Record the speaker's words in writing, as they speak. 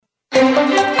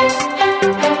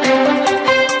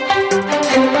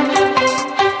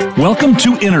Welcome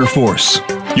to Inner Force.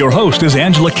 Your host is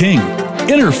Angela King.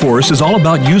 Inner Force is all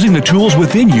about using the tools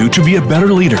within you to be a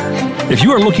better leader. If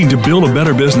you are looking to build a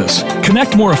better business,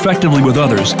 connect more effectively with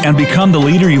others, and become the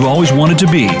leader you've always wanted to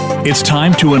be, it's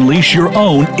time to unleash your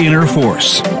own inner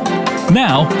force.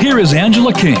 Now, here is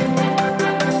Angela King.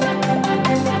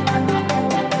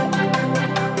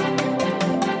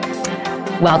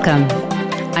 Welcome.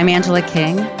 I'm Angela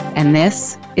King, and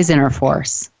this is Inner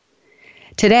Force.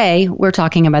 Today, we're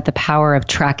talking about the power of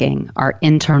tracking our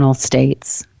internal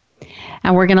states.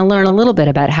 And we're going to learn a little bit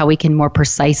about how we can more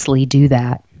precisely do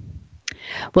that.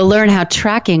 We'll learn how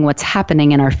tracking what's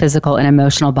happening in our physical and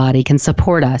emotional body can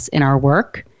support us in our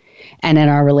work and in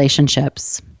our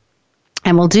relationships.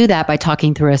 And we'll do that by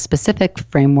talking through a specific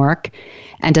framework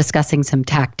and discussing some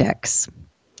tactics.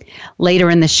 Later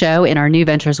in the show, in our New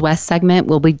Ventures West segment,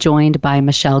 we'll be joined by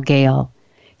Michelle Gale,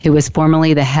 who was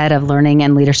formerly the head of learning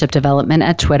and leadership development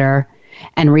at Twitter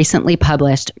and recently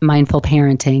published Mindful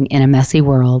Parenting in a Messy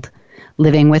World,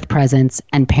 Living with Presence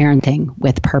and Parenting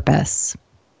with Purpose.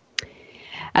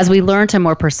 As we learn to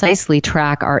more precisely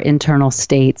track our internal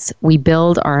states, we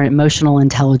build our emotional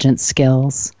intelligence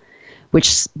skills,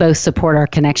 which both support our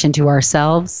connection to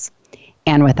ourselves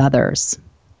and with others.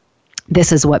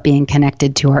 This is what being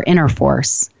connected to our inner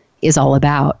force is all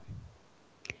about.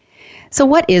 So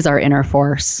what is our inner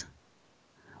force?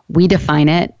 We define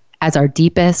it as our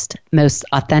deepest, most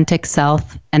authentic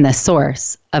self and the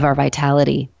source of our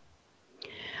vitality.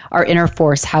 Our inner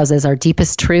force houses our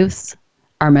deepest truths,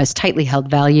 our most tightly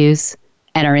held values,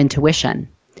 and our intuition.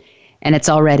 And it's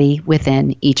already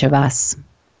within each of us.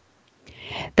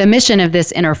 The mission of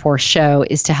this Inner Force show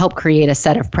is to help create a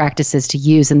set of practices to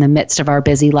use in the midst of our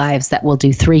busy lives that will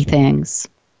do three things.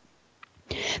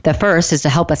 The first is to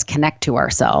help us connect to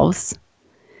ourselves.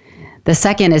 The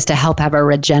second is to help have a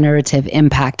regenerative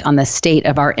impact on the state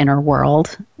of our inner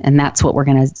world, and that's what we're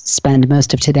going to spend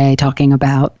most of today talking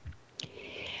about.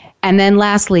 And then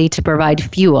lastly, to provide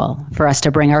fuel for us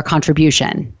to bring our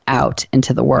contribution out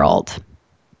into the world.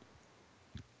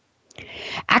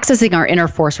 Accessing our inner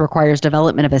force requires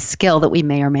development of a skill that we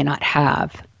may or may not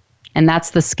have, and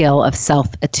that's the skill of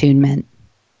self-attunement.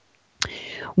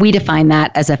 We define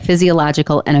that as a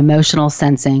physiological and emotional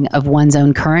sensing of one's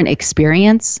own current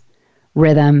experience,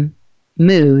 rhythm,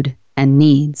 mood, and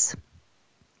needs.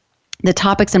 The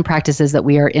topics and practices that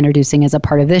we are introducing as a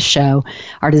part of this show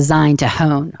are designed to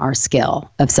hone our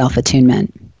skill of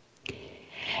self-attunement.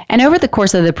 And over the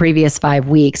course of the previous 5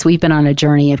 weeks, we've been on a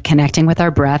journey of connecting with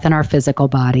our breath and our physical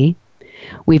body.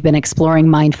 We've been exploring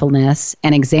mindfulness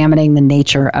and examining the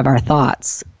nature of our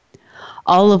thoughts,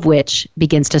 all of which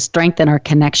begins to strengthen our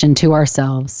connection to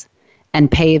ourselves and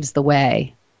paves the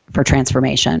way for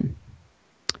transformation.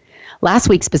 Last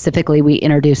week specifically, we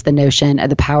introduced the notion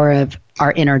of the power of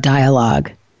our inner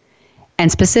dialogue.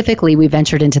 And specifically, we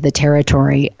ventured into the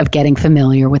territory of getting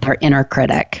familiar with our inner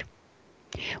critic.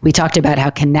 We talked about how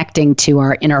connecting to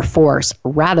our inner force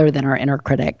rather than our inner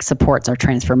critic supports our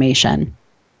transformation.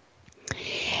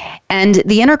 And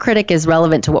the inner critic is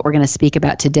relevant to what we're going to speak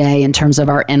about today in terms of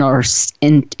our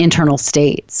internal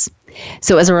states.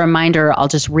 So as a reminder, I'll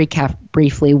just recap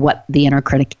briefly what the inner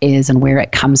critic is and where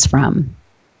it comes from.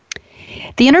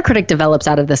 The inner critic develops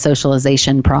out of the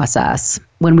socialization process.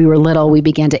 When we were little, we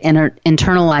began to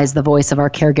internalize the voice of our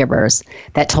caregivers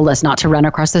that told us not to run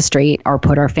across the street or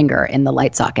put our finger in the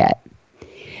light socket.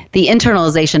 The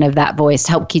internalization of that voice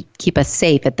helped keep us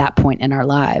safe at that point in our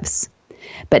lives.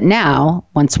 But now,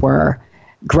 once we're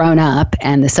grown up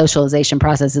and the socialization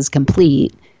process is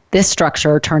complete, this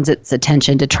structure turns its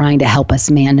attention to trying to help us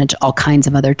manage all kinds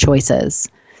of other choices.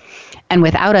 And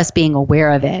without us being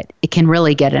aware of it, it can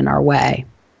really get in our way.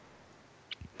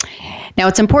 Now,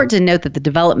 it's important to note that the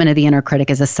development of the inner critic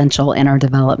is essential in our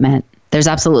development. There's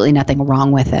absolutely nothing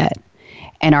wrong with it.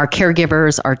 And our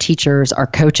caregivers, our teachers, our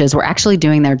coaches were actually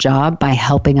doing their job by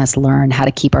helping us learn how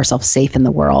to keep ourselves safe in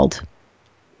the world.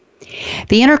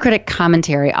 The inner critic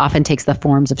commentary often takes the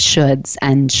forms of shoulds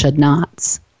and should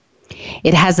nots.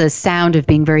 It has a sound of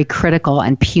being very critical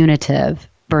and punitive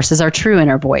versus our true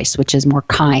inner voice, which is more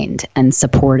kind and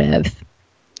supportive.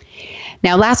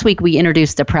 Now, last week, we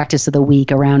introduced the practice of the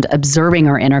week around observing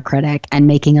our inner critic and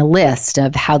making a list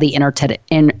of how the inner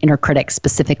critic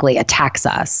specifically attacks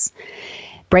us,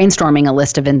 brainstorming a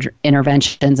list of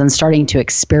interventions and starting to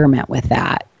experiment with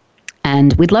that.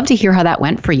 And we'd love to hear how that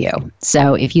went for you.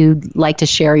 So if you'd like to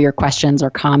share your questions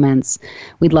or comments,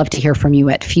 we'd love to hear from you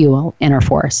at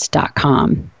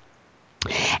fuelinnerforce.com.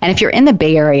 And if you're in the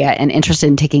Bay Area and interested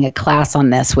in taking a class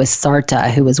on this with Sarta,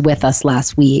 who was with us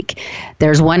last week,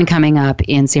 there's one coming up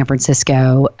in San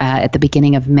Francisco at the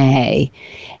beginning of May.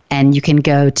 And you can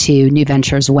go to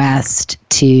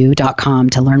newventureswest.com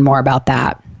to learn more about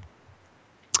that.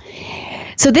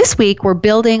 So this week, we're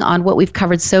building on what we've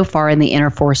covered so far in the Inner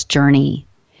Force journey,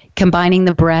 combining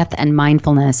the breath and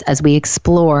mindfulness as we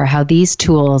explore how these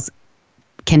tools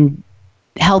can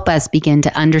help us begin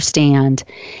to understand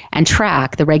and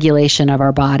track the regulation of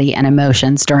our body and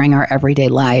emotions during our everyday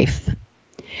life.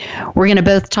 We're going to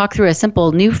both talk through a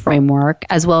simple new framework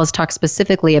as well as talk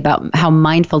specifically about how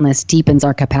mindfulness deepens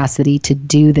our capacity to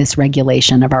do this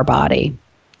regulation of our body.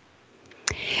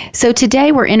 So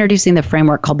today we're introducing the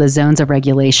framework called the Zones of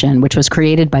Regulation, which was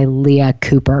created by Leah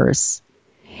Coopers.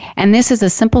 And this is a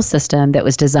simple system that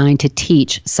was designed to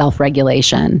teach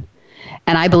self-regulation.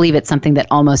 And I believe it's something that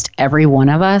almost every one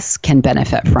of us can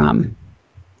benefit from.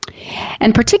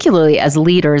 And particularly as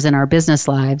leaders in our business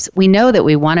lives, we know that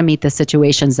we want to meet the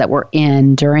situations that we're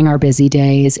in during our busy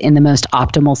days in the most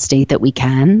optimal state that we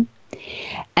can.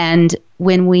 And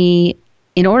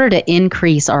in order to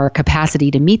increase our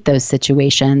capacity to meet those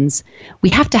situations, we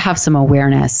have to have some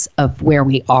awareness of where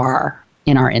we are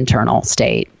in our internal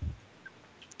state.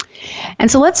 And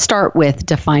so let's start with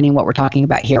defining what we're talking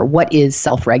about here. What is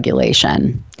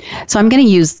self-regulation? So I'm going to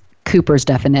use Cooper's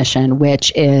definition,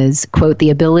 which is, quote, the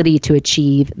ability to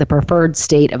achieve the preferred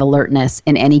state of alertness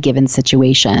in any given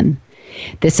situation.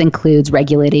 This includes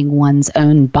regulating one's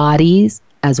own bodies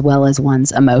as well as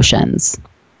one's emotions.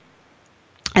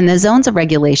 And the Zones of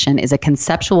Regulation is a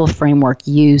conceptual framework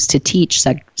used to teach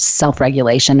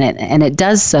self-regulation, and it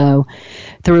does so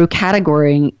through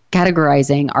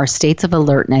categorizing our states of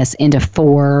alertness into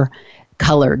 4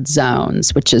 colored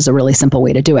zones, which is a really simple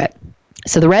way to do it.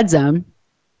 So the red zone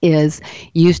is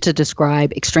used to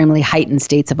describe extremely heightened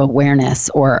states of awareness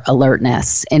or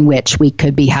alertness in which we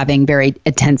could be having very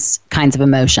intense kinds of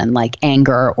emotion like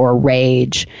anger or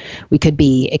rage. We could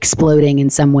be exploding in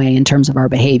some way in terms of our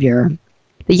behavior.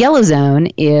 The yellow zone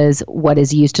is what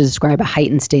is used to describe a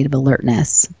heightened state of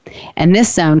alertness. And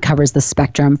this zone covers the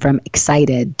spectrum from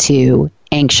excited to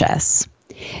anxious.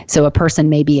 So a person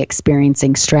may be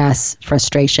experiencing stress,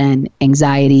 frustration,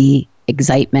 anxiety,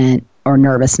 excitement, or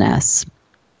nervousness.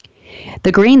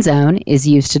 The green zone is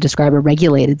used to describe a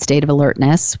regulated state of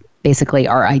alertness, basically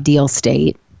our ideal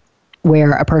state,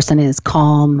 where a person is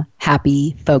calm,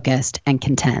 happy, focused, and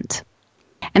content.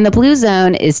 And the blue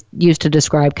zone is used to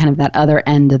describe kind of that other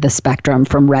end of the spectrum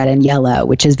from red and yellow,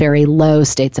 which is very low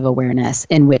states of awareness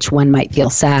in which one might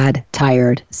feel sad,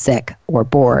 tired, sick, or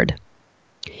bored.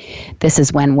 This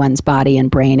is when one's body and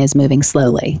brain is moving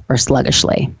slowly or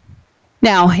sluggishly.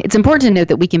 Now, it's important to note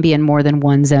that we can be in more than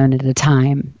one zone at a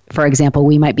time. For example,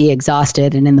 we might be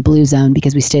exhausted and in the blue zone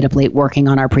because we stayed up late working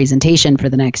on our presentation for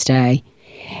the next day.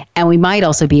 And we might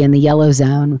also be in the yellow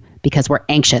zone because we're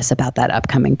anxious about that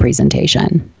upcoming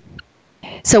presentation.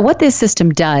 So what this system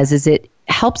does is it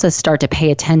helps us start to pay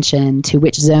attention to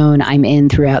which zone I'm in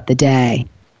throughout the day.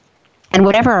 And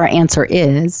whatever our answer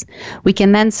is, we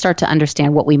can then start to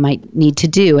understand what we might need to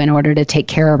do in order to take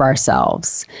care of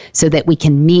ourselves so that we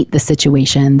can meet the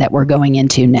situation that we're going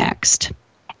into next.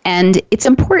 And it's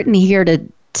important here to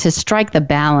strike the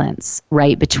balance,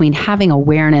 right, between having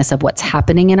awareness of what's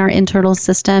happening in our internal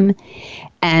system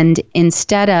and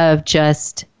instead of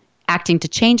just acting to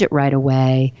change it right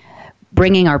away,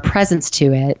 bringing our presence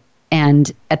to it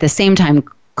and at the same time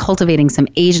cultivating some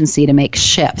agency to make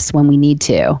shifts when we need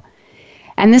to.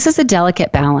 And this is a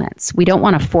delicate balance. We don't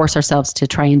want to force ourselves to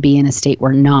try and be in a state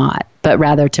we're not, but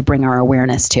rather to bring our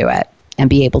awareness to it and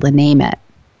be able to name it.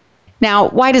 Now,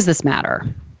 why does this matter?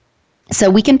 So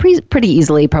we can pretty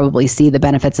easily probably see the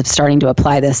benefits of starting to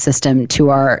apply this system to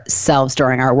ourselves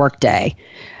during our workday.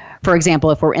 For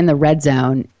example, if we're in the red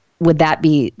zone, would that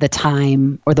be the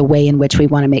time or the way in which we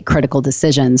want to make critical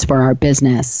decisions for our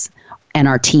business and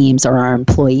our teams or our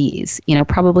employees?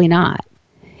 Probably not.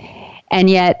 And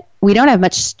yet, we don't have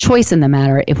much choice in the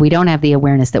matter if we don't have the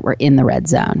awareness that we're in the red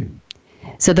zone.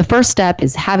 So the first step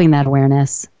is having that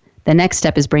awareness. The next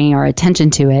step is bringing our attention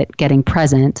to it, getting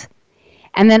present.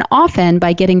 And then often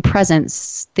by getting present,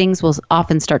 things will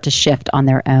often start to shift on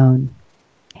their own.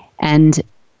 And,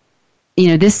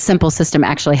 this simple system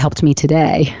actually helped me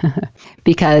today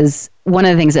because one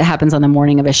of the things that happens on the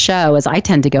morning of a show is I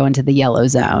tend to go into the yellow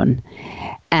zone.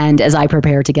 And as I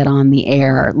prepare to get on the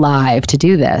air live to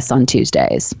do this on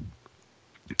Tuesdays.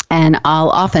 And I'll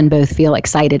often both feel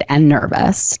excited and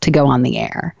nervous to go on the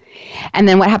air. And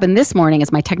then what happened this morning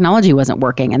is my technology wasn't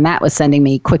working, and that was sending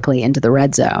me quickly into the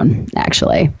red zone,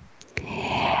 actually.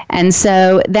 And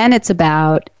so then it's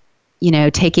about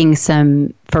taking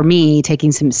some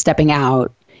stepping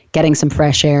out, getting some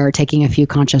fresh air, taking a few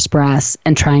conscious breaths,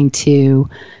 and trying to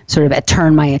sort of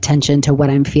turn my attention to what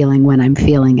I'm feeling when I'm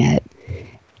feeling it.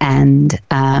 And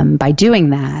by doing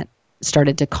that,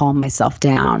 started to calm myself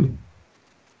down.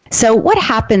 So what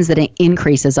happens that it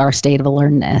increases our state of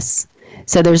alertness?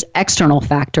 So there's external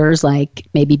factors like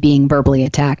maybe being verbally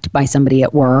attacked by somebody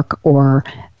at work, or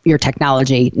your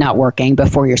technology not working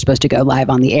before you're supposed to go live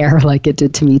on the air like it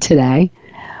did to me today.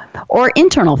 Or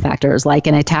internal factors like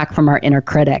an attack from our inner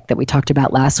critic that we talked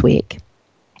about last week.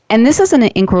 And this is an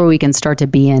inquiry we can start to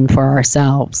be in for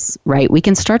ourselves, right? We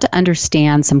can start to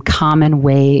understand some common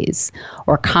ways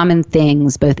or common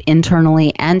things, both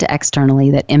internally and externally,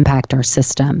 that impact our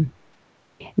system.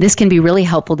 This can be really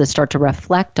helpful to start to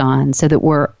reflect on so that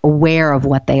we're aware of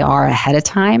what they are ahead of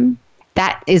time.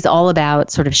 That is all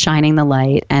about sort of shining the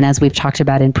light, and as we've talked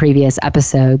about in previous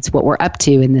episodes, what we're up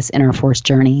to in this inner force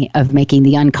journey of making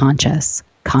the unconscious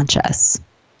conscious.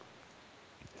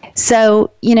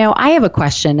 So, I have a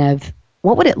question of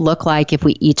what would it look like if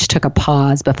we each took a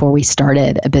pause before we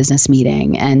started a business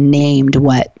meeting and named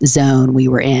what zone we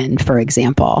were in, for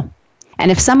example.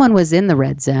 And if someone was in the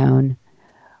red zone,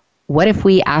 what if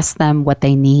we asked them what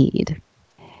they need?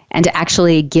 And to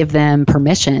actually give them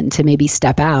permission to maybe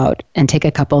step out and take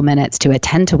a couple minutes to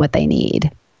attend to what they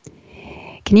need.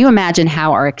 Can you imagine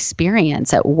how our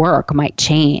experience at work might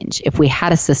change if we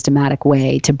had a systematic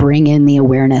way to bring in the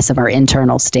awareness of our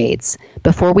internal states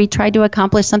before we tried to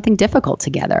accomplish something difficult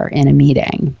together in a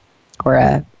meeting or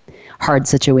a hard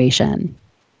situation?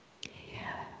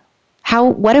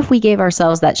 What if we gave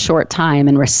ourselves that short time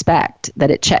and respect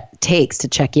that it takes to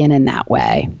check in that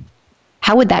way?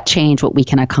 How would that change what we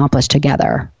can accomplish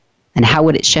together? And how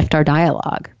would it shift our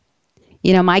dialogue?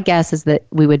 My guess is that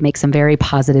we would make some very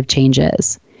positive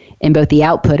changes in both the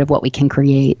output of what we can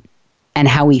create and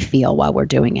how we feel while we're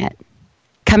doing it.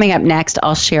 Coming up next,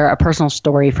 I'll share a personal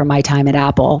story from my time at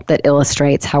Apple that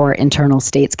illustrates how our internal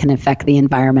states can affect the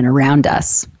environment around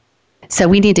us. So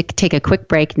we need to take a quick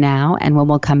break now, and when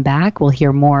we'll come back, we'll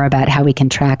hear more about how we can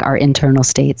track our internal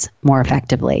states more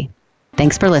effectively.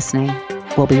 Thanks for listening.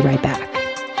 We'll be right back.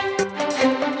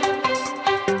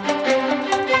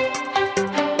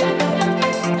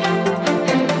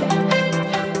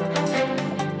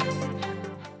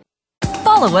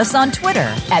 Follow us on Twitter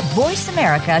at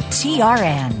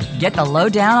VoiceAmericaTRN. Get the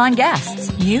lowdown on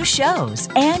guests, new shows,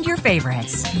 and your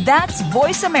favorites. That's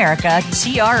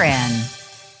VoiceAmericaTRN.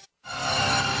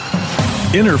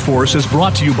 Inner Force is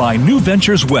brought to you by New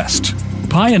Ventures West.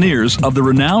 Pioneers of the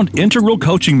renowned integral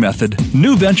coaching method,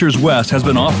 New Ventures West has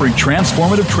been offering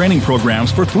transformative training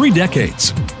programs for 3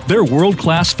 decades. Their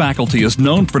world-class faculty is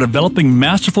known for developing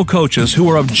masterful coaches who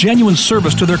are of genuine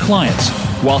service to their clients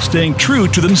while staying true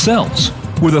to themselves.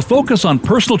 With a focus on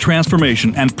personal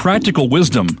transformation and practical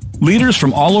wisdom, leaders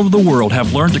from all over the world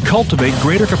have learned to cultivate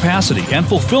greater capacity and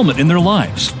fulfillment in their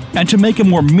lives and to make a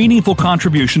more meaningful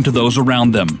contribution to those around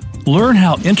them. Learn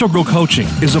how integral coaching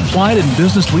is applied in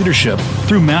business leadership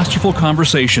through masterful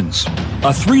conversations.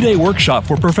 A 3-day workshop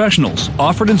for professionals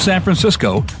offered in San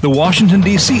Francisco, the Washington,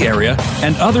 D.C. area,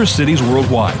 and other cities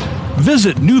worldwide.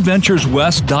 Visit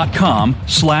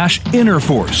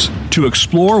newventureswest.com/innerforce to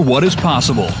explore what is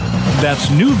possible. That's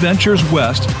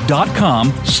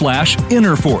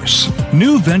newventureswest.com/innerforce.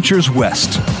 New Ventures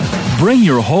West. Bring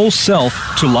your whole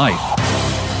self to life.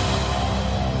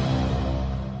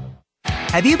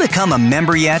 Have you become a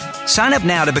member yet? Sign up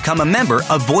now to become a member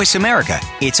of Voice America.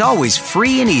 It's always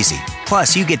free and easy.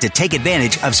 Plus, you get to take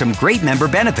advantage of some great member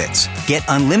benefits. Get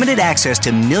unlimited access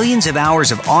to millions of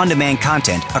hours of on-demand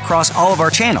content across all of our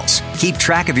channels. Keep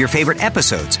track of your favorite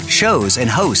episodes, shows, and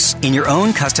hosts in your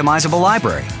own customizable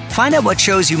library. Find out what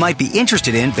shows you might be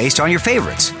interested in based on your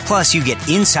favorites. Plus, you get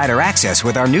insider access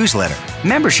with our newsletter.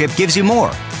 Membership gives you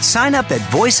more. Sign up at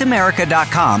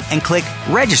voiceamerica.com and click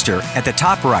register at the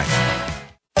top right.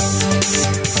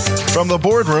 From the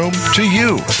boardroom to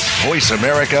you, Voice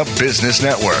America Business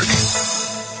Network.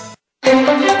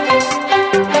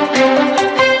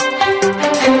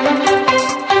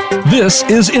 This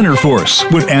is Inner Force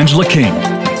with Angela King.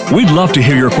 We'd love to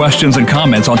hear your questions and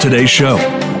comments on today's show.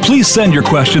 Please send your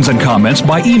questions and comments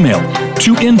by email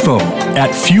to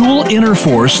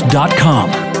info@fuelinnerforce.com.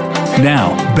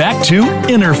 Now, back to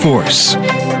Inner Force.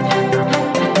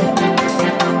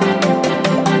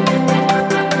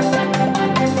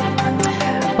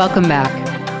 Welcome back.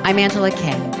 I'm Angela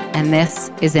King, and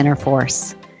this is Inner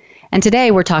Force. And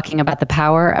today we're talking about the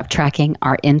power of tracking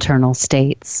our internal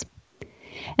states.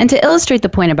 And to illustrate the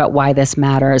point about why this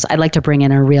matters, I'd like to bring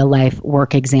in a real-life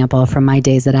work example from my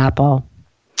days at Apple.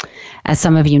 As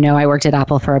some of you know, I worked at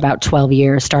Apple for about 12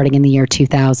 years, starting in the year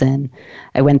 2000.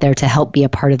 I went there to help be a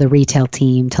part of the retail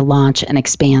team to launch and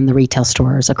expand the retail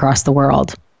stores across the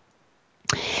world.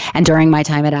 And during my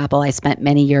time at Apple, I spent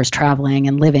many years traveling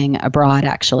and living abroad,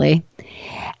 actually.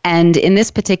 And in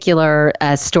this particular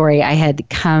story, I had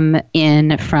come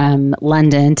in from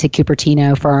London to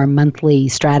Cupertino for our monthly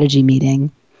strategy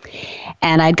meeting.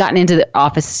 And I'd gotten into the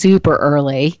office super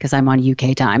early because I'm on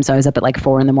UK time. So I was up at like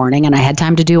 4 a.m. and I had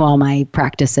time to do all my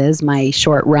practices, my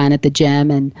short run at the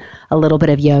gym and a little bit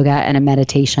of yoga and a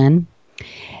meditation.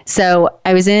 So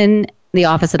I was in the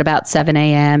office at about 7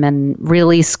 a.m. and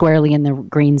really squarely in the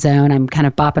green zone. I'm kind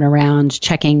of bopping around,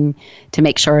 checking to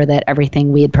make sure that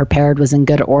everything we had prepared was in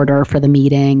good order for the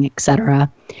meeting, et cetera.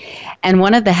 And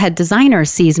one of the head designers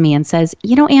sees me and says,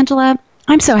 "You know, Angela,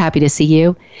 I'm so happy to see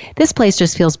you. This place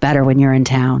just feels better when you're in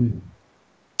town."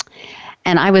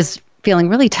 And I was feeling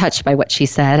really touched by what she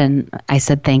said. And I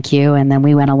said, "Thank you." And then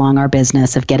we went along our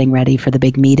business of getting ready for the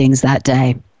big meetings that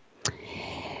day.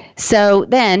 So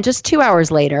then just 2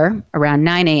 hours later, around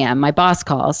 9 a.m., my boss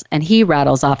calls and he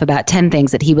rattles off about 10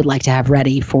 things that he would like to have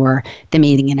ready for the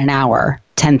meeting in an hour,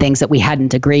 10 things that we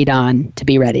hadn't agreed on to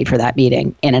be ready for that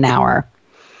meeting in an hour.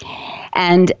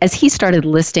 And as he started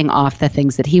listing off the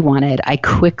things that he wanted, I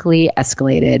quickly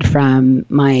escalated from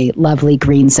my lovely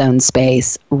green zone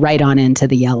space right on into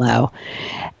the yellow.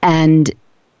 And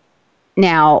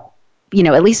now, you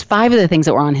know, at least 5 of the things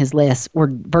that were on his list were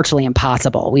virtually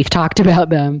impossible. We've talked about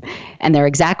them and they're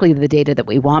exactly the data that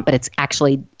we want, but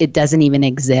it doesn't even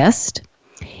exist.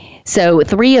 So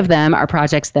 3 of them are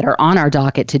projects that are on our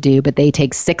docket to do, but they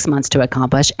take 6 months to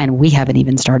accomplish, and we haven't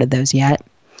even started those yet.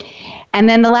 And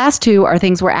then the last 2 are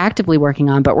things we're actively working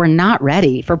on, but we're not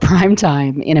ready for prime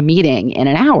time in a meeting in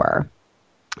an hour.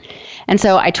 And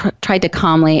so I tried to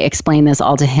calmly explain this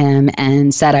all to him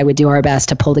and said I would do our best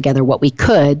to pull together what we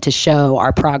could to show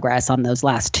our progress on those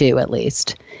last 2 at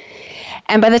least.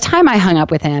 And by the time I hung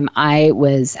up with him, I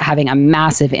was having a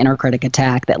massive inner critic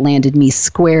attack that landed me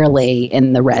squarely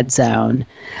in the red zone.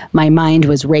 My mind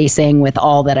was racing with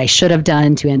all that I should have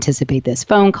done to anticipate this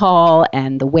phone call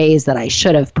and the ways that I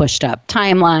should have pushed up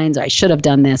timelines, or I should have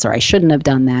done this, or I shouldn't have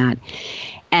done that.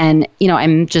 And, you know,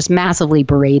 I'm just massively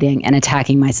berating and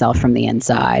attacking myself from the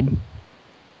inside.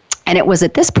 And it was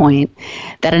at this point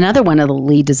that another one of the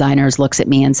lead designers looks at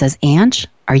me and says, "Ange,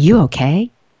 are you okay?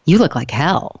 You look like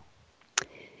hell."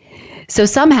 So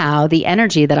somehow the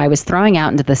energy that I was throwing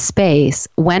out into the space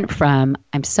went from,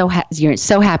 "You're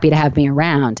so happy to have me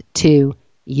around," to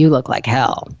 "You look like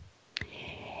hell."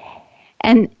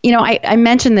 And, you know, I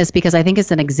mention this because I think it's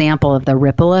an example of the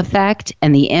ripple effect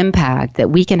and the impact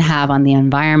that we can have on the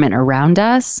environment around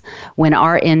us when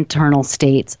our internal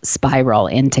states spiral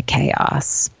into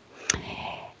chaos.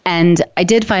 And I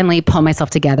did finally pull myself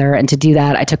together. And to do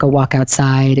that, I took a walk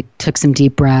outside, took some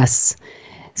deep breaths,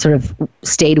 sort of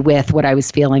stayed with what I was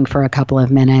feeling for a couple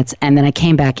of minutes. And then I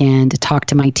came back in to talk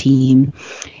to my team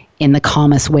in the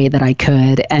calmest way that I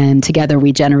could. And together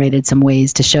we generated some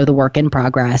ways to show the work in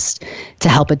progress to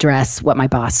help address what my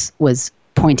boss was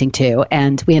pointing to.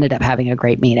 And we ended up having a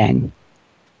great meeting.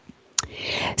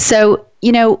 So,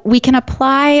 you know, we can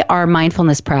apply our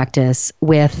mindfulness practice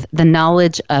with the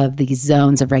knowledge of these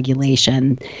zones of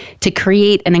regulation to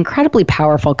create an incredibly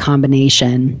powerful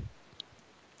combination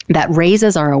that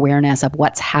raises our awareness of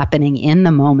what's happening in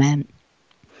the moment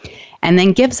and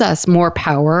then gives us more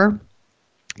power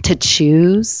to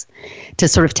choose, to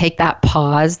sort of take that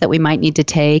pause that we might need to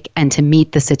take and to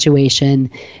meet the situation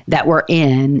that we're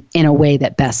in a way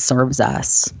that best serves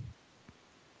us.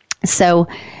 So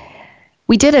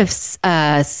we did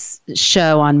a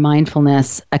show on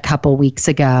mindfulness a couple weeks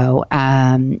ago,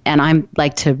 and I'd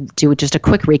like to do just a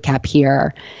quick recap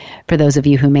here for those of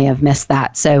you who may have missed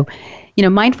that. So, you know,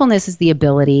 mindfulness is the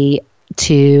ability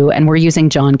to, and we're using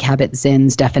Jon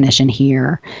Kabat-Zinn's definition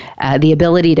here, the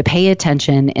ability to pay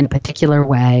attention in a particular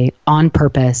way, on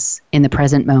purpose, in the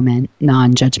present moment,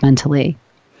 non-judgmentally.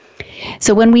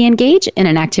 So when we engage in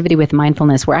an activity with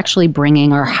mindfulness, we're actually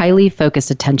bringing our highly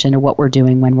focused attention to what we're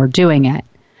doing when we're doing it.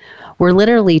 We're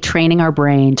literally training our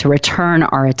brain to return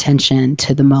our attention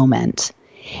to the moment.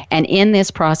 And in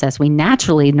this process, we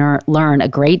naturally learn a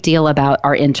great deal about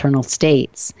our internal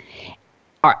states,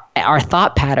 our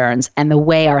thought patterns, and the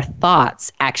way our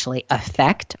thoughts actually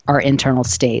affect our internal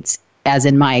states, as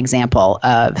in my example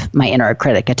of my inner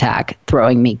critic attack,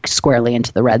 throwing me squarely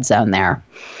into the red zone there.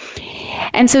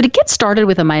 And so to get started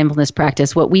with a mindfulness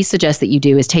practice, what we suggest that you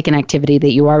do is take an activity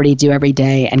that you already do every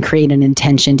day and create an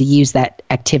intention to use that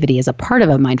activity as a part of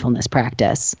a mindfulness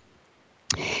practice.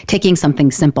 Taking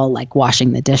something simple like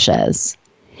washing the dishes.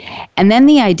 And then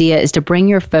the idea is to bring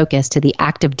your focus to the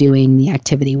act of doing the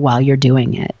activity while you're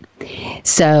doing it.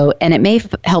 So, and it may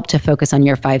help to focus on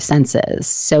your 5 senses.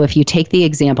 So if you take the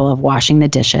example of washing the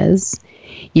dishes,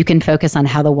 you can focus on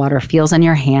how the water feels on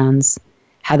your hands,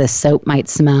 how the soap might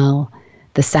smell,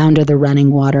 the sound of the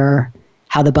running water,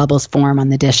 how the bubbles form on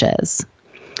the dishes.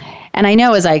 And I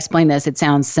know as I explain this, it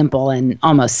sounds simple and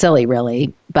almost silly,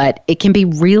 really, but it can be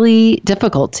really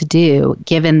difficult to do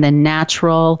given the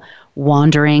natural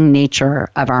wandering nature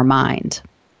of our mind.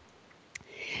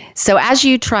 So as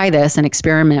you try this and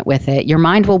experiment with it, your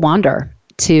mind will wander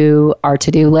to our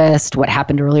to-do list, what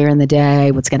happened earlier in the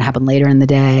day, what's going to happen later in the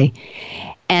day.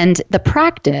 And the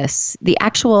practice, the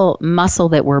actual muscle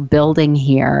that we're building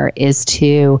here is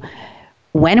to,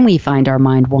 when we find our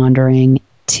mind wandering,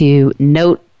 to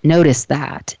notice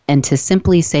that and to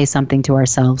simply say something to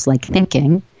ourselves like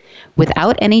thinking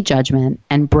without any judgment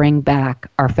and bring back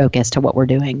our focus to what we're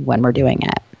doing when we're doing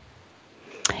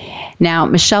it. Now,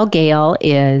 Michelle Gale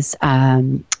is,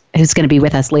 who's going to be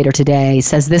with us later today,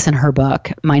 says this in her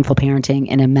book, Mindful Parenting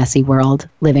in a Messy World,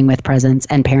 Living with Presence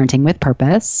and Parenting with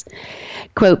Purpose.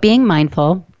 Quote, being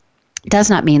mindful does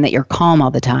not mean that you're calm all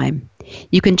the time.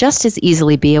 You can just as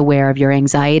easily be aware of your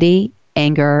anxiety,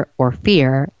 anger, or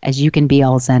fear as you can be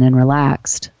all zen and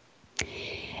relaxed.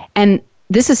 And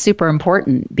this is super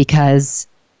important because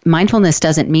mindfulness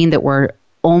doesn't mean that we're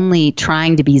only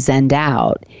trying to be zenned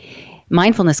out.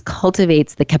 Mindfulness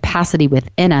cultivates the capacity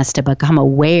within us to become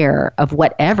aware of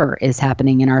whatever is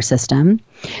happening in our system,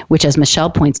 which, as Michelle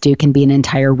points to, can be an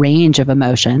entire range of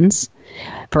emotions.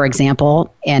 For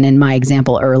example, and in my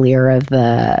example earlier of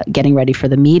the getting ready for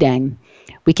the meeting,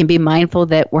 we can be mindful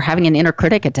that we're having an inner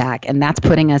critic attack, and that's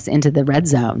putting us into the red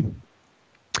zone.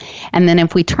 And then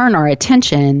if we turn our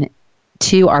attention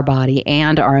to our body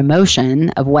and our emotion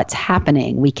of what's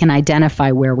happening, we can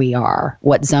identify where we are,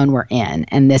 what zone we're in,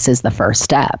 and this is the first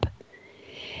step.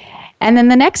 And then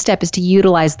the next step is to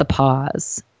utilize the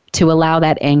pause, to allow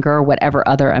that anger or whatever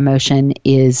other emotion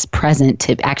is present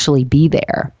to actually be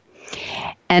there.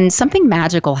 And something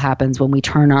magical happens when we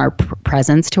turn our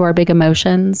presence to our big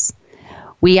emotions.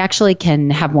 We actually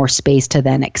can have more space to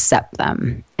then accept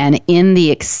them. And in the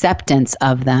acceptance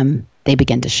of them, they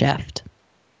begin to shift.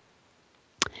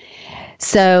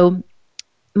 So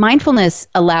mindfulness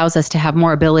allows us to have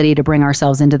more ability to bring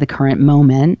ourselves into the current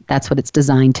moment. That's what it's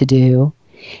designed to do.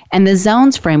 And the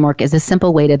zones framework is a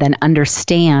simple way to then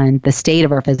understand the state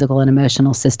of our physical and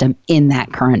emotional system in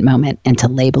that current moment and to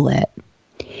label it.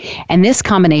 And this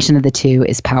combination of the two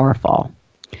is powerful,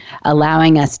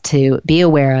 allowing us to be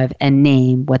aware of and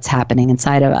name what's happening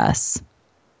inside of us.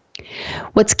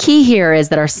 What's key here is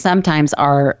that sometimes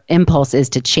our impulse is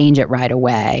to change it right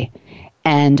away.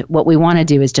 And what we want to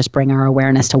do is just bring our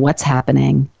awareness to what's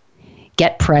happening,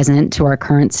 get present to our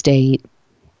current state,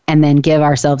 and then give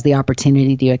ourselves the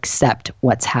opportunity to accept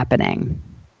what's happening.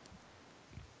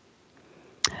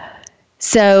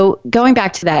 So going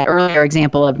back to that earlier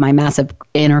example of my massive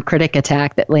inner critic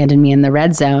attack that landed me in the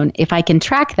red zone, if I can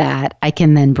track that, I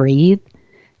can then breathe,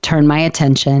 turn my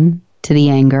attention to the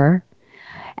anger,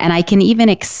 and I can even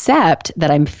accept that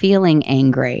I'm feeling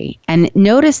angry. And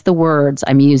notice the words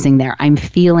I'm using there. I'm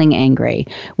feeling angry,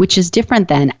 which is different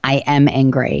than I am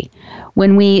angry.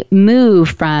 When we move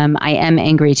from I am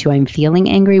angry to I'm feeling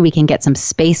angry, we can get some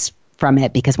space from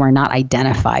it because we're not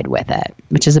identified with it,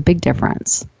 which is a big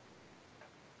difference.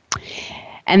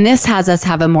 And this has us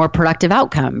have a more productive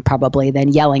outcome probably than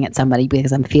yelling at somebody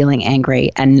because I'm feeling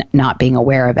angry and not being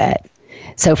aware of it.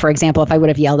 So, for example, if I would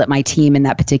have yelled at my team in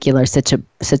that particular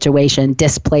situation,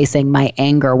 displacing my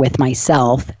anger with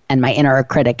myself and my inner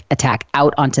critic attack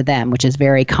out onto them, which is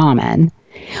very common,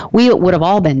 we would have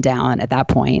all been down at that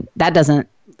point. That doesn't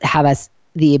have us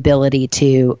the ability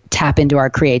to tap into our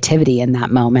creativity in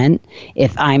that moment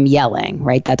if I'm yelling,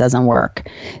 right? That doesn't work.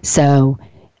 So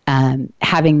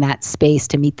having that space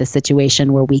to meet the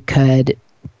situation where we could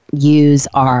use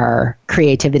our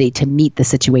creativity to meet the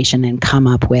situation and come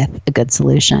up with a good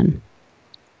solution.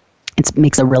 It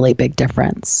makes a really big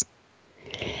difference.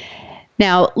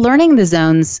 Now, learning the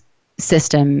zones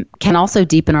system can also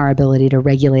deepen our ability to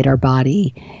regulate our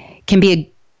body, can be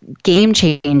a game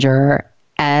changer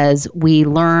as we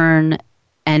learn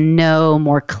and know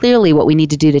more clearly what we need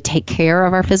to do to take care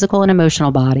of our physical and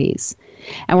emotional bodies.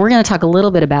 And we're going to talk a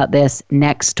little bit about this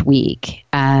next week.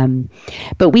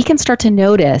 But we can start to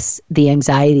notice the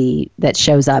anxiety that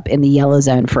shows up in the yellow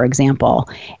zone, for example,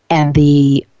 and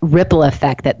the ripple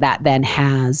effect that then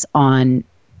has on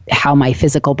how my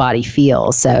physical body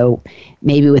feels. So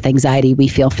maybe with anxiety, we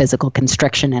feel physical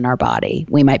constriction in our body.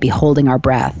 We might be holding our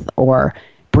breath or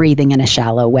breathing in a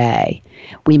shallow way.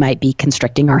 We might be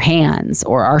constricting our hands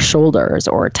or our shoulders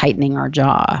or tightening our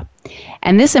jaw.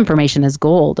 And this information is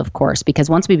gold, of course, because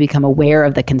once we become aware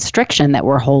of the constriction that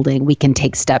we're holding, we can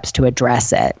take steps to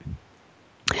address it.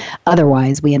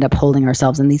 Otherwise, we end up holding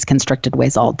ourselves in these constricted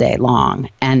ways all day long,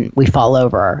 and we fall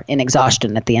over in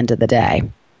exhaustion at the end of the day.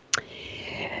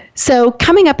 So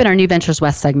coming up in our New Ventures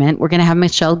West segment, we're going to have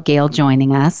Michelle Gale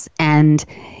joining us, and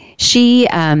she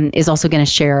is also going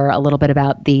to share a little bit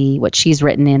about what she's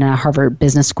written in a Harvard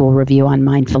Business School review on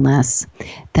mindfulness.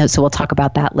 So we'll talk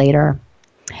about that later.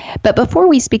 But before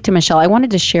we speak to Michelle, I wanted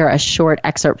to share a short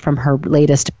excerpt from her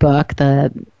latest book,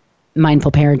 The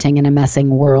Mindful Parenting in a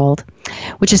Messing World,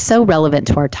 which is so relevant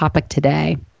to our topic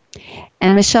today.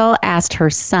 And Michelle asked her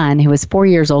son, who was 4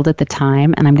 years old at the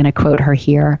time, and I'm going to quote her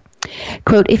here,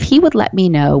 quote, if he would let me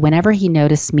know whenever he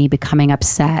noticed me becoming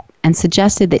upset and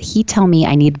suggested that he tell me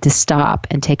I needed to stop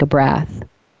and take a breath.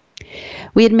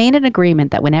 We had made an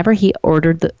agreement that whenever he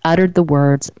uttered the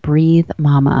words, breathe,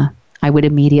 mama, I would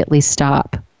immediately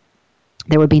stop.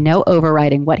 There would be no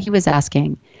overriding what he was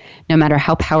asking, no matter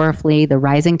how powerfully the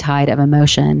rising tide of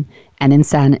emotion and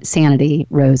insanity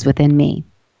rose within me.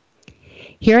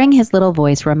 Hearing his little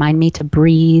voice remind me to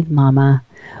breathe, mama,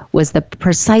 was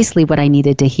precisely what I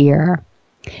needed to hear.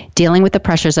 Dealing with the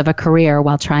pressures of a career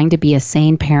while trying to be a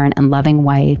sane parent and loving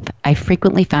wife, I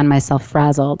frequently found myself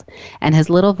frazzled, and his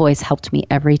little voice helped me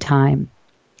every time.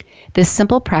 This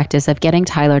simple practice of getting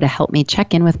Tyler to help me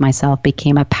check in with myself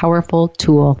became a powerful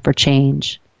tool for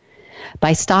change.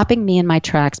 By stopping me in my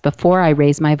tracks before I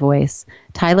raised my voice,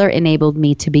 Tyler enabled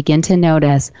me to begin to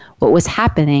notice what was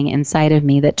happening inside of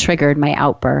me that triggered my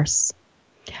outbursts.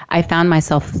 I found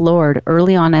myself floored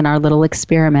early on in our little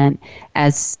experiment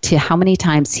as to how many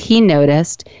times he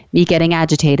noticed me getting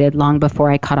agitated long before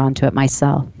I caught on to it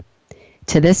myself.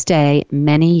 To this day,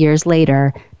 many years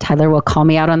later, Tyler will call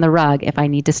me out on the rug if I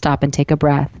need to stop and take a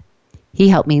breath. He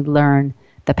helped me learn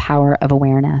the power of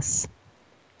awareness.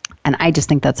 And I just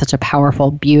think that's such a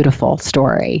powerful, beautiful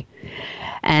story.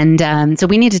 And so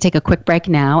we need to take a quick break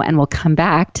now, and we'll come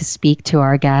back to speak to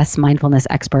our guest, mindfulness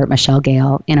expert Michelle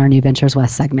Gale, in our New Ventures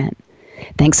West segment.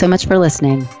 Thanks so much for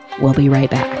listening. We'll be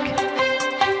right back.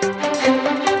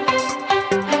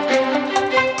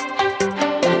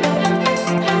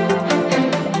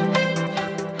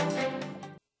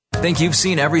 Think you've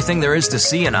seen everything there is to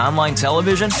see in online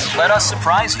television? Let us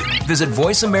surprise you. Visit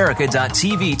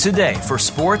voiceamerica.tv today for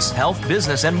sports, health,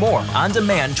 business, and more on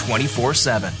demand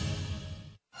 24/7.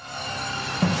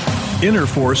 Inner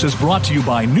Force is brought to you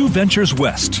by New Ventures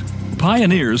West.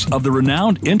 Pioneers of the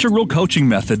renowned integral coaching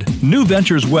method, New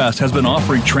Ventures West has been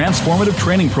offering transformative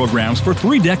training programs for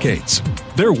 3 decades.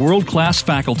 Their world-class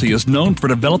faculty is known for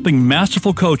developing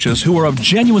masterful coaches who are of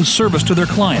genuine service to their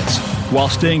clients while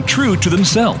staying true to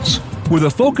themselves. With a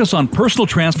focus on personal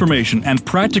transformation and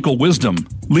practical wisdom,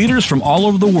 leaders from all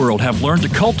over the world have learned to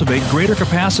cultivate greater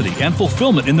capacity and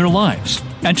fulfillment in their lives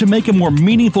and to make a more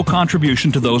meaningful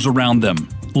contribution to those around them.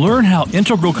 Learn how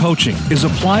integral coaching is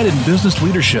applied in business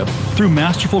leadership through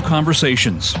masterful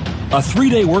conversations. A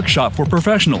 3-day workshop for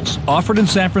professionals offered in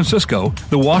San Francisco,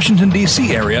 the Washington,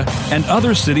 D.C. area, and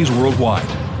other cities worldwide.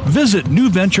 Visit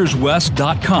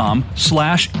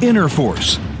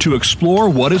newventureswest.com/innerforce to explore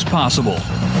what is possible.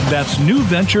 That's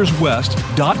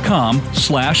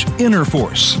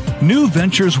newventureswest.com/innerforce. New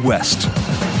Ventures West.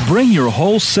 Bring your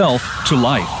whole self to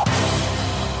life.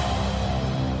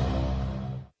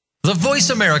 The Voice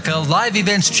America Live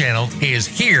Events channel is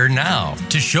here now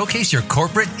to showcase your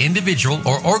corporate, individual,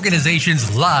 or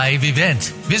organization's live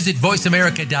event. Visit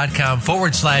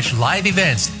voiceamerica.com/live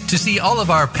events to see all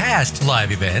of our past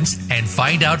live events and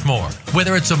find out more.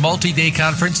 Whether it's a multi-day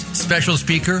conference, special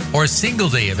speaker, or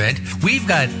single-day event, we've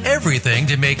got everything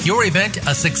to make your event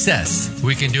a success.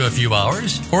 We can do a few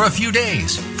hours or a few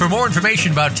days. For more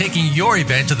information about taking your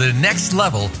event to the next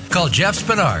level, call Jeff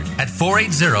Spinard at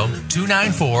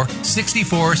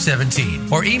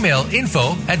 480-294-6417 or email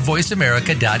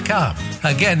info@voiceamerica.com.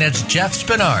 Again, that's Jeff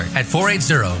Spinard at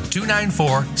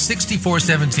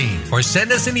 480-294-6417 or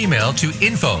send us an email to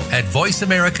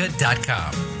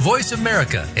info@voiceamerica.com. Voice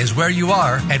America is where you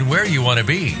are and where you want to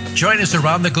be. Join us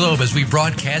around the globe as we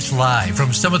broadcast live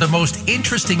from some of the most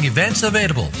interesting events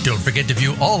available. Don't forget to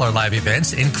view all our live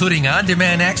events, including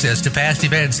on-demand access to past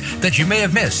events that you may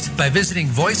have missed by visiting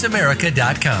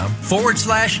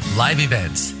voiceamerica.com/live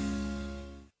events.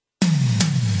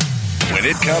 When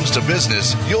it comes to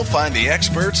business, you'll find the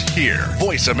experts here.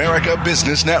 Voice America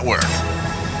Business Network.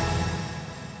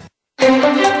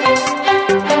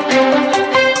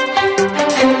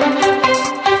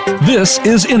 This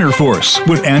is Inner Force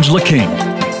with Angela King.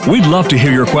 We'd love to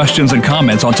hear your questions and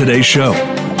comments on today's show.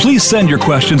 Please send your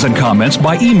questions and comments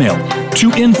by email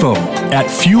to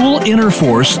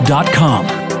info@fuelinnerforce.com.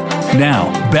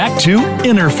 Now, back to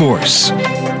Inner Force.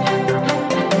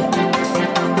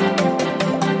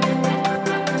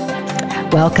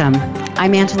 Welcome.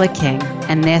 I'm Angela King,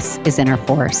 and this is Inner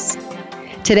Force.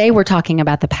 Today, we're talking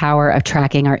about the power of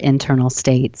tracking our internal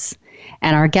states.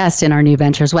 And our guest in our New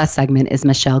Ventures West segment is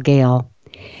Michelle Gale.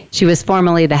 She was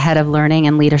formerly the head of learning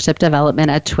and leadership development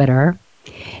at Twitter.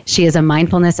 She is a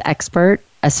mindfulness expert,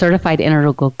 a certified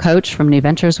integral coach from New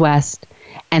Ventures West,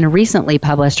 and recently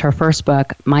published her first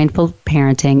book, Mindful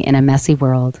Parenting in a Messy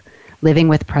World, Living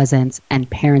with Presence and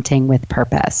Parenting with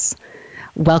Purpose.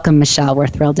 Welcome, Michelle. We're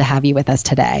thrilled to have you with us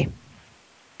today.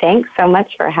 Thanks so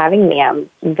much for having me. I'm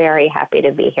very happy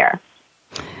to be here.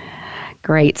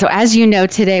 Great. So as you know,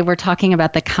 today we're talking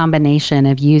about the combination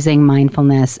of using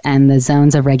mindfulness and the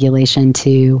zones of regulation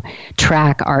to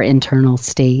track our internal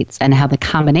states and how the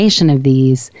combination of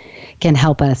these can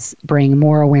help us bring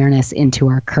more awareness into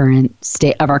our current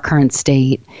state,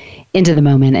 into the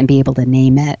moment and be able to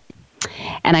name it.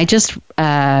 And I just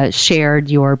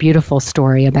shared your beautiful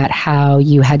story about how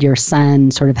you had your son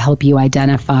sort of help you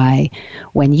identify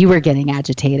when you were getting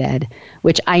agitated,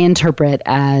 which I interpret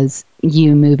as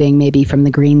you moving maybe from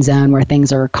the green zone where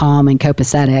things are calm and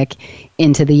copacetic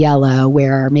into the yellow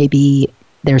where maybe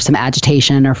there's some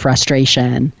agitation or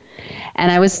frustration.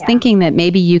 And I was thinking that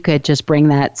maybe you could just bring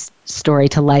that story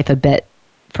to life a bit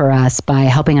for us by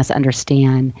helping us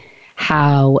understand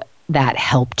how that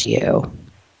helped you.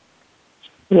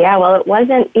 Yeah, well, it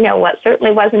wasn't,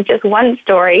 certainly wasn't just one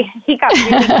story. He got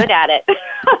really good at it. So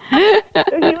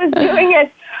he was doing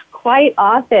it quite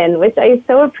often, which I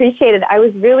so appreciated. I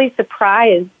was really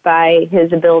surprised by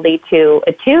his ability to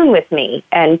attune with me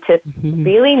and to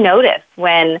really notice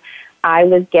when I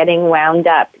was getting wound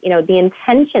up. The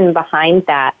intention behind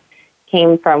that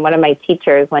came from one of my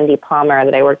teachers, Wendy Palmer,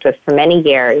 that I worked with for many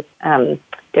years,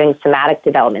 doing somatic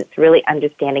development, so really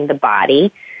understanding the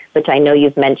body, which I know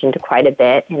you've mentioned quite a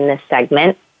bit in this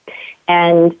segment.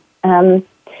 And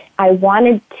I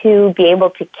wanted to be able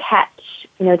to catch,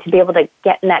 to be able to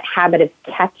get in that habit of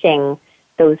catching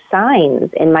those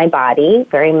signs in my body,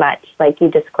 very much like you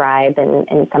describe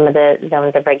in some of the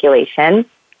zones of regulation,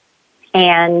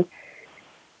 and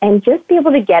just be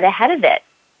able to get ahead of it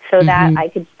so that I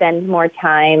could spend more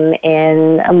time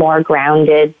in a more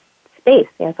grounded space,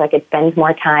 so I could spend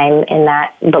more time in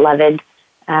that beloved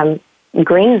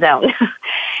green zone.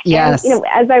 Yes. And,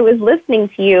 as I was listening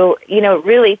to you, it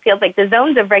really feels like the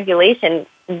zones of regulation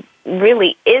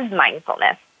really is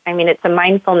mindfulness. I mean, it's a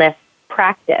mindfulness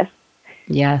practice.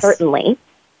 Yes. Certainly.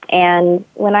 And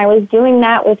when I was doing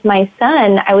that with my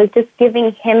son, I was just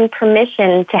giving him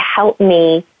permission to help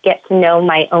me get to know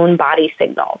my own body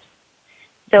signals.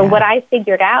 So what I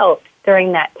figured out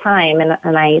during that time,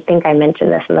 and I think I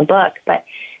mentioned this in the book, but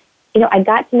I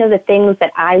got to know the things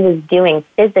that I was doing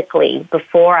physically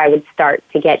before I would start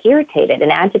to get irritated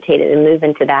and agitated and move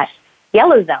into that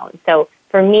yellow zone. So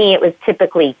for me, it was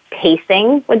typically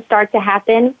pacing would start to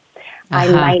happen.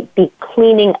 I might be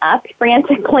cleaning up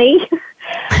frantically.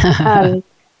 I'm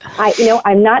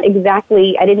not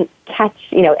exactly, I didn't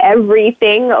catch,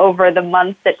 everything over the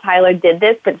months that Tyler did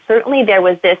this, but certainly there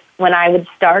was this when I would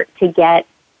start to get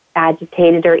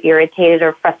agitated or irritated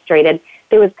or frustrated,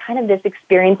 there was kind of this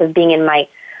experience of being in my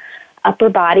upper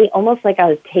body, almost like I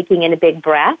was taking in a big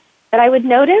breath that I would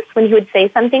notice when he would say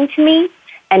something to me.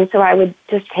 And so I would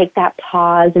just take that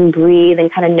pause and breathe and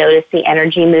kind of notice the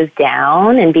energy move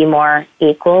down and be more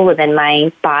equal within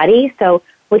my body. So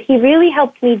what he really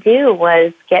helped me do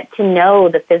was get to know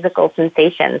the physical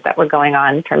sensations that were going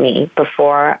on for me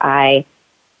before I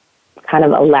kind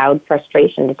of allowed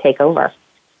frustration to take over.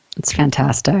 It's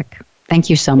fantastic. Thank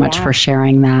you so much for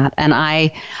sharing that. And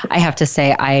I have to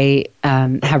say, I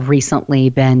have recently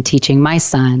been teaching my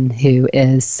son, who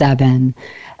is 7,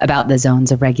 about the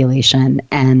zones of regulation.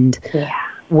 And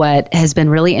what has been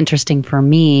really interesting for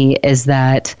me is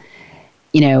that,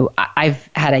 I've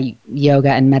had a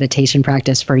yoga and meditation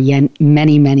practice for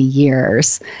many, many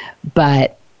years.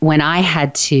 But when I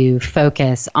had to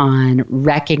focus on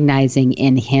recognizing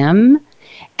in him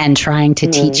and trying to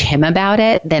teach him about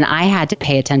it, then I had to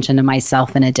pay attention to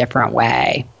myself in a different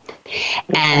way.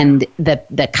 And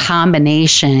the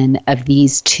combination of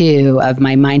these two, of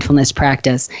my mindfulness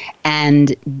practice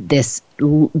and this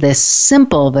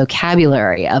simple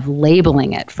vocabulary of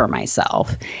labeling it for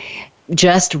myself,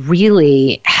 just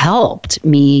really helped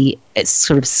me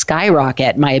sort of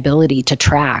skyrocket my ability to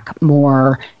track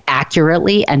more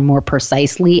accurately and more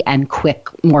precisely and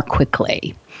more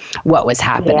quickly what was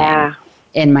happening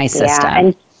in my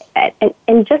system. it.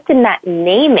 And just in that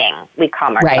naming, we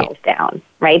calm ourselves down,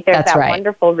 right? There's That's that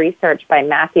wonderful research by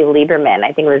Matthew Lieberman,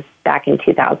 I think it was back in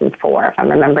 2004, if I'm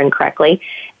remembering correctly.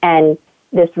 And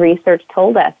this research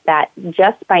told us that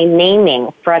just by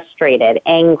naming frustrated,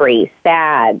 angry,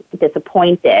 sad,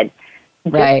 disappointed,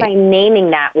 just by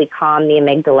naming that, we calm the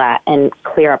amygdala and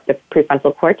clear up the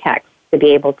prefrontal cortex to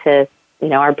be able to,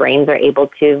 our brains are able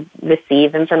to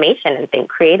receive information and think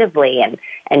creatively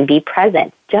and be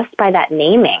present just by that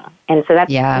naming. And so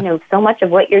that's, so much of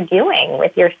what you're doing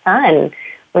with your son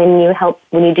when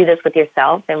you do this with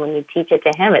yourself and when you teach it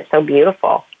to him. It's so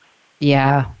beautiful.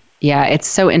 Yeah. Yeah, it's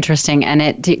so interesting. And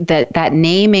that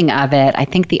naming of it, I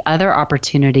think the other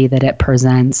opportunity that it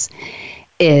presents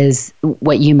is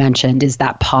what you mentioned, is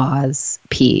that pause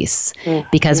piece. Mm-hmm.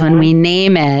 Because when we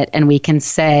name it and we can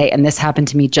say, and this happened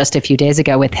to me just a few days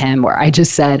ago with him, where I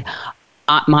just said,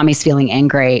 Mommy's feeling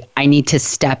angry. I need to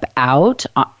step out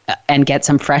and get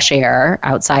some fresh air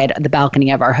outside the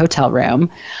balcony of our hotel room.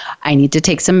 I need to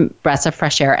take some breaths of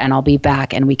fresh air and I'll be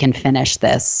back and we can finish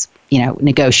this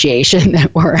negotiation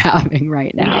that we're having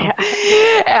right now.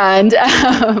 Yeah.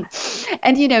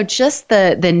 And just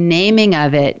the naming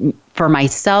of it for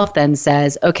myself then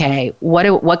says, okay,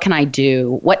 what can I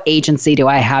do? What agency do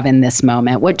I have in this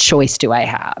moment? What choice do I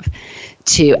have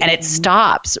and it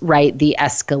stops, right, the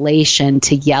escalation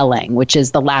to yelling, which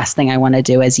is the last thing I want to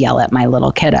do is yell at my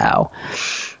little kiddo.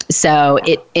 So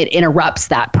it interrupts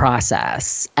that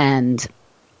process, and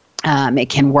it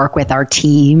can work with our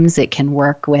teams. It can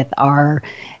work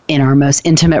in our most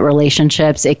intimate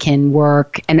relationships. It can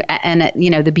work. And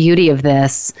the beauty of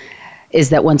this is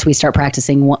that once we start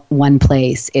practicing one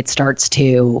place, it starts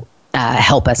to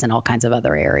help us in all kinds of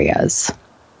other areas.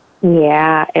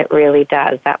 Yeah, it really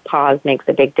does. That pause makes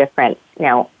a big difference.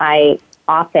 I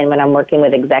often, when I'm working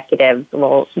with executives,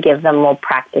 will give them little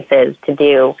practices to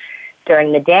do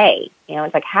during the day.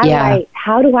 It's like,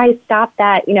 how do I stop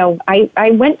that?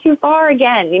 I went too far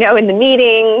again, in the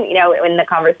meeting, in the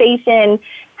conversation.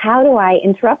 How do I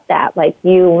interrupt that, like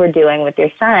you were doing with your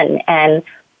son? And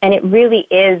it really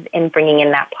is in bringing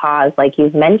in that pause, like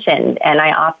you've mentioned. And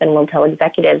I often will tell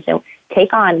executives,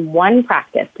 take on one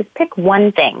practice, just pick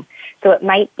one thing. So it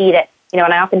might be that, and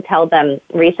I often tell them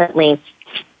recently,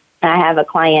 I have a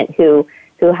client who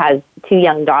has 2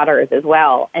 young daughters as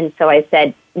well. And so I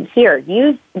said, here,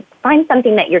 find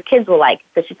something that your kids will like.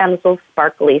 So she found these little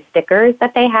sparkly stickers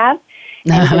that they have.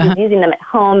 And so she's using them at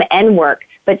home and work.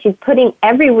 But she's putting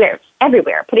everywhere,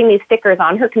 putting these stickers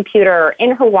on her computer or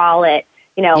in her wallet,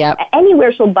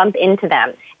 anywhere she'll bump into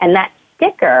them. And that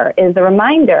sticker is a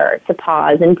reminder to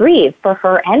pause and breathe for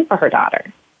her and for her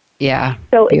daughter. Yeah.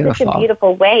 So it's such a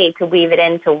beautiful way to weave it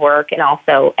into work and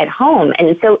also at home.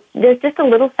 And so there's just a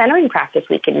little centering practice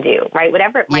we can do, right?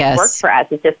 Whatever it might work for us.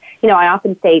 It's just, I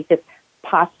often say just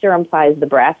posture implies the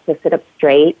breath. So sit up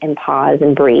straight and pause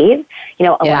and breathe.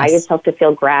 Allow yourself to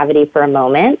feel gravity for a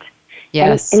moment.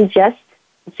 Yes. And just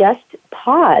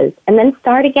pause and then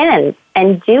start again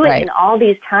and do it in all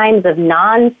these times of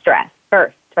non-stress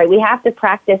first, right? We have to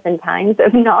practice in times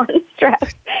of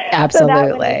non-stress. Absolutely. So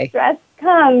that when the stress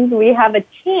comes, we have a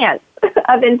chance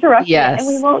of interrupting it, and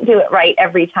we won't do it right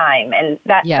every time. And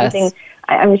that's something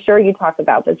I'm sure you talk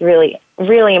about that's really,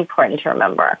 really important to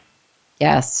remember.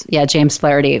 Yes. Yeah. James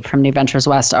Flaherty from New Ventures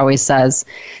West always says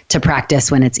to practice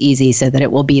when it's easy so that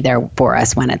it will be there for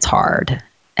us when it's hard.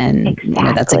 And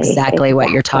that's exactly what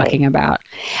you're talking about.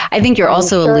 I think you're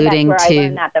also alluding that's where to. I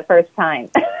learned that the first time.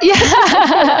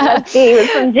 Yeah. It was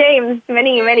from James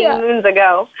many moons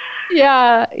ago.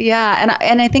 Yeah.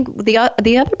 And I think the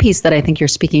other piece that I think you're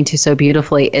speaking to so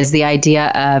beautifully is the idea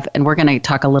of, and we're going to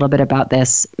talk a little bit about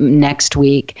this next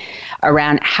week,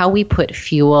 around how we put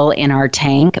fuel in our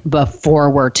tank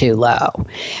before we're too low.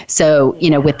 So,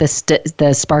 with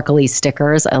the sparkly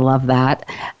stickers, I love that,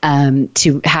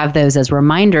 to have those as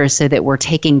reminders so that we're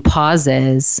taking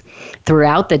pauses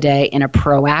throughout the day in a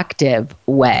proactive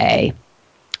way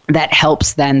that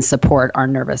helps then support our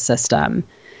nervous system.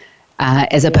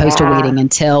 As opposed to waiting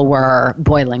until we're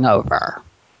boiling over.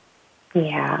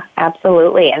 Yeah,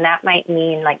 absolutely. And that might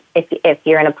mean, like, if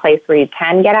you're in a place where you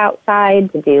can get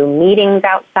outside to do meetings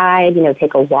outside,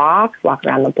 take a walk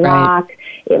around the block. Right.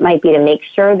 It might be to make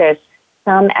sure there's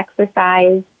some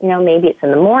exercise, maybe it's in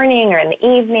the morning or in the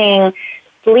evening.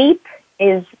 Sleep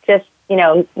is just,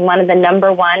 one of the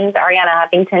number ones. Arianna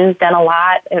Huffington's done a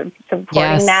lot of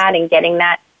supporting that and getting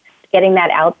that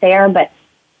out there. But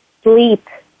sleep,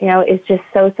 is just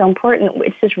so important.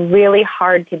 It's just really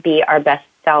hard to be our best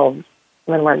selves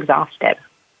when we're exhausted.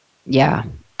 Yeah,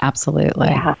 absolutely.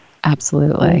 Yeah.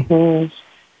 Absolutely. Mm-hmm.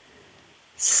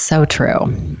 So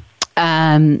true.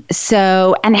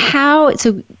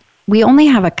 we only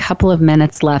have a couple of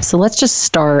minutes left, so let's just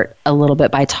start a little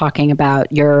bit by talking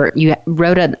about you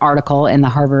wrote an article in the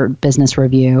Harvard Business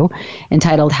Review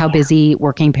entitled How Busy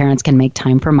Working Parents Can Make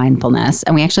Time for Mindfulness.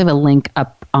 And we actually have a link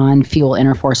up on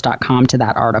fuelinnerforce.com to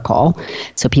that article,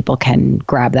 so people can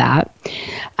grab that.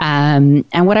 And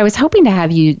what I was hoping to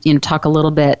have you talk a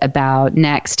little bit about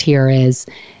next here is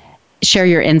share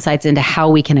your insights into how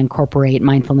we can incorporate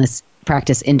mindfulness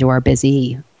practice into our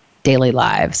busy daily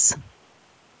lives.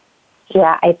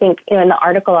 Yeah, I think in the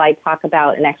article I talk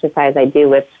about an exercise I do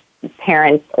with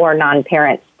parents or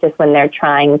non-parents just when they're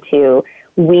trying to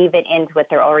weave it into what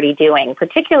they're already doing,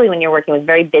 particularly when you're working with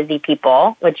very busy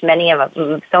people, which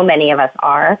so many of us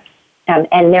are,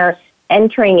 and they're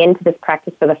entering into this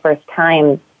practice for the first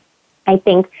time. I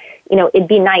think, it'd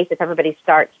be nice if everybody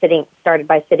started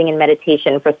by sitting in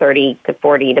meditation for 30 to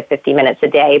 40 to 50 minutes a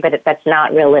day, but that's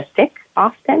not realistic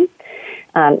often.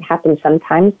 It happens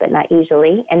sometimes, but not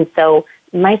usually. And so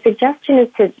my suggestion is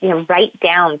to, write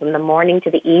down from the morning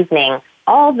to the evening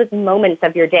all the moments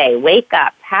of your day. Wake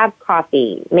up, have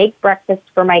coffee, make breakfast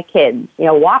for my kids,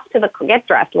 get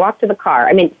dressed, walk to the car.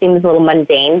 I mean, it seems a little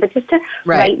mundane, but just to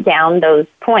write down those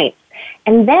points.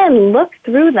 And then look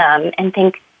through them and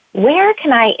think, where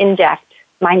can I inject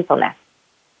mindfulness?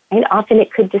 And often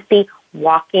it could just be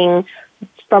walking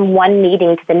from one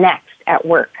meeting to the next at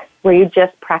work, where you're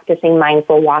just practicing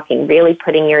mindful walking, really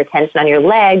putting your attention on your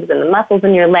legs and the muscles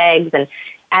in your legs. And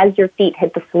as your feet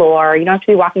hit the floor, you don't have to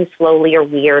be walking slowly or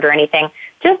weird or anything,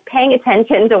 just paying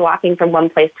attention to walking from one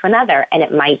place to another. And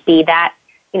it might be that,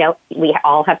 we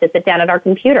all have to sit down at our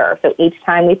computer. So each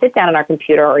time we sit down at our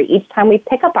computer or each time we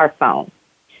pick up our phone,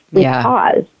 we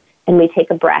pause and we take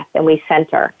a breath and we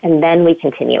center and then we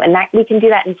continue. And that we can do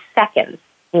that in seconds.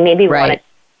 You maybe want to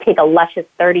take a luscious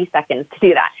 30 seconds to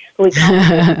do that. But we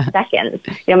can do seconds.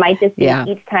 It might just be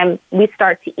each time we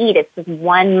start to eat, it's just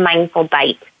one mindful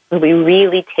bite where we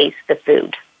really taste the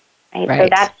food. Right? So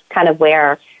that's kind of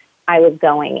where I was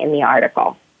going in the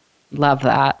article. Love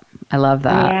that. I love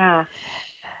that. Yeah.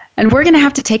 And we're going to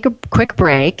have to take a quick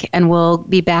break, and we'll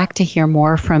be back to hear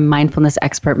more from mindfulness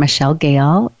expert Michelle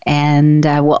Gale, and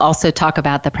we'll also talk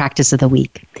about the practice of the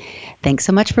week. Thanks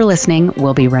so much for listening.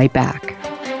 We'll be right back.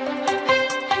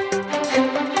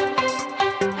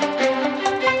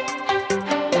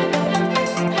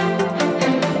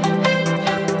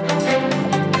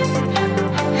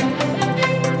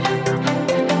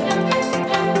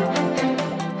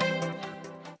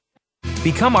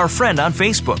 Become our friend on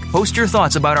Facebook. Post your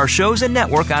thoughts about our shows and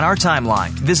network on our timeline.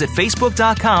 Visit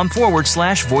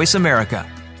facebook.com/Voice America.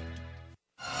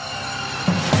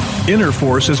 Inner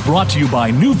Force is brought to you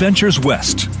by New Ventures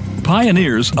West.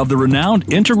 Pioneers of the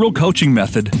renowned integral coaching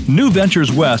method, New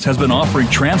Ventures West has been offering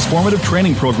transformative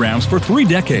training programs for 3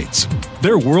 decades.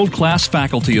 Their world-class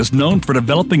faculty is known for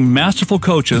developing masterful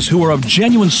coaches who are of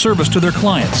genuine service to their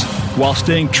clients while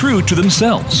staying true to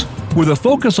themselves. With a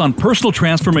focus on personal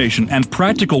transformation and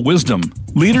practical wisdom,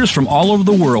 leaders from all over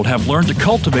the world have learned to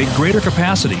cultivate greater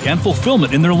capacity and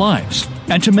fulfillment in their lives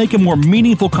and to make a more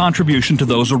meaningful contribution to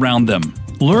those around them.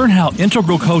 Learn how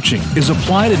integral coaching is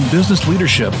applied in business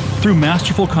leadership through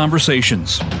masterful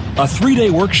conversations. A 3-day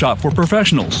workshop for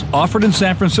professionals offered in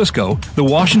San Francisco, the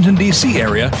Washington, D.C.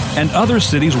 area, and other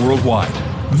cities worldwide.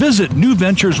 Visit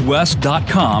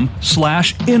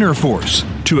newventureswest.com/innerforce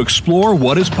to explore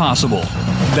what is possible.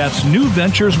 That's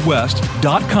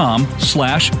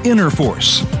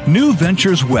newventureswest.com/innerforce. New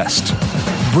Ventures West.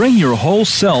 Bring your whole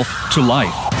self to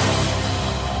life.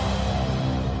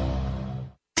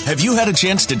 Have you had a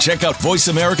chance to check out Voice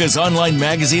America's online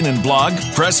magazine and blog,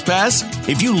 Press Pass?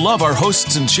 If you love our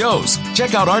hosts and shows,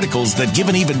 check out articles that give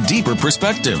an even deeper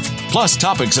perspective. Plus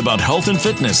topics about health and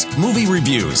fitness, movie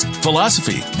reviews,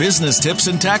 philosophy, business tips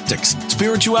and tactics,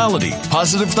 spirituality,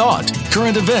 positive thought,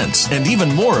 current events, and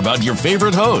even more about your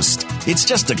favorite host. It's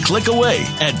just a click away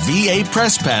at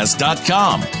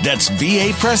vapresspass.com. That's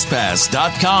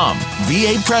vapresspass.com.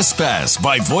 VA Press Pass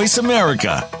by Voice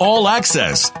America. All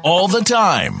access, all the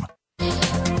time.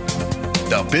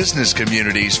 The business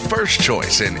community's first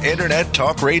choice in Internet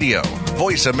Talk Radio.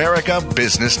 Voice America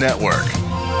Business Network.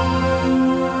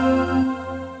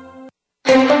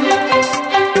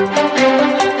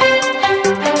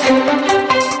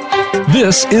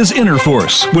 This is Inner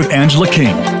Force with Angela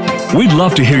King. We'd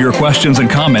love to hear your questions and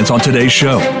comments on today's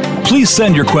show. Please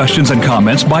send your questions and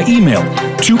comments by email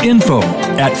to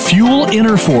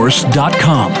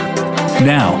info@fuelinnerforce.com.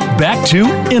 Now, back to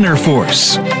Inner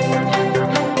Force.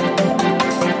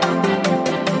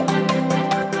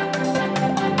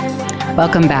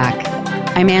 Welcome back.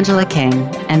 I'm Angela King,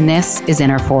 and this is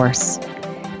Inner Force.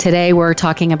 Today, we're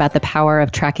talking about the power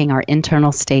of tracking our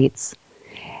internal states.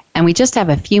 And we just have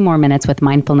a few more minutes with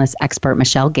mindfulness expert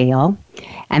Michelle Gale.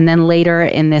 And then later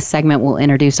in this segment, we'll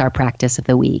introduce our practice of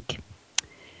the week.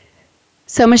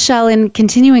 So, Michelle, in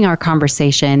continuing our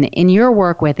conversation, in your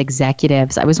work with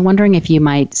executives, I was wondering if you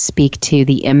might speak to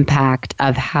the impact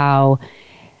of how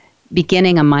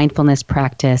beginning a mindfulness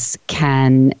practice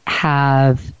can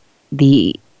have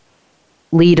the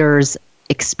leader's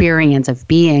experience of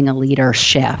being a leader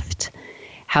shift,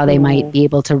 how they might be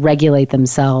able to regulate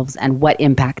themselves, and what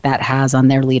impact that has on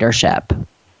their leadership.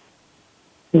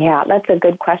 Yeah, that's a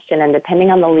good question. And depending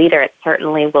on the leader, it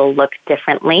certainly will look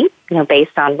differently,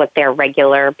 based on what their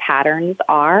regular patterns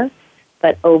are.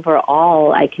 But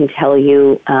overall, I can tell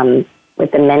you,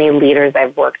 with the many leaders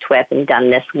I've worked with and done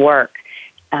this work,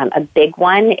 a big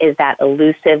one is that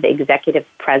elusive executive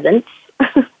presence.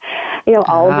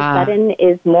 All of a sudden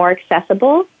is more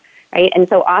accessible, right? And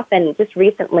so often, just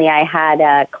recently, I had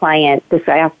a client,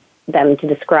 I asked them to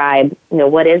describe,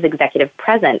 what is executive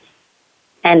presence?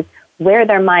 And where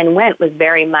their mind went was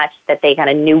very much that they kind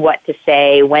of knew what to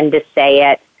say, when to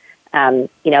say it,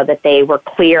 that they were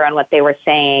clear on what they were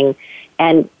saying.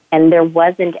 And there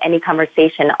wasn't any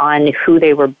conversation on who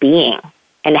they were being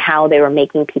and how they were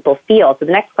making people feel. So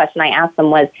the next question I asked them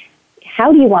was,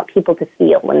 how do you want people to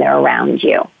feel when they're around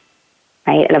you?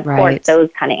 Right? And of course,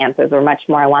 those kind of answers were much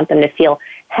more, I want them to feel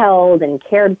held and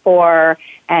cared for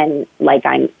and like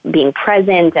I'm being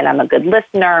present and I'm a good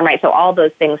listener, right? So all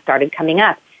those things started coming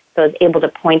up. So I was able to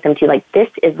point them to, this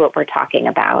is what we're talking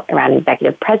about around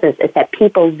executive presence, is that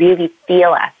people really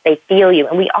feel us. They feel you.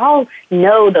 And we all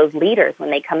know those leaders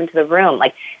when they come into the room.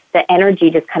 The energy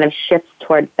just kind of shifts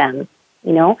towards them,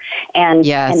 And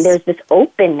there's this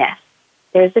openness.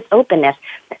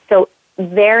 So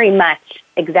very much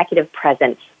executive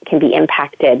presence can be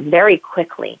impacted very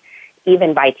quickly,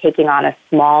 even by taking on a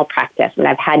small practice. And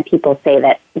I've had people say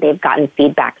that they've gotten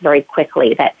feedback very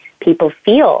quickly that people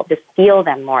feel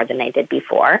them more than they did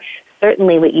before.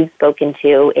 Certainly what you've spoken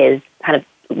to is kind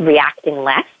of reacting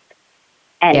less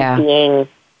and being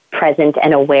present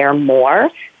and aware more.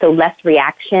 So less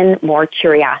reaction, more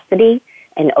curiosity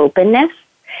and openness.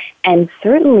 And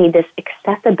certainly this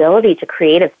accessibility to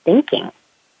creative thinking.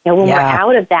 When we're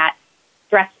out of that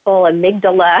stressful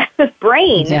amygdala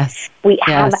brain, we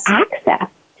have access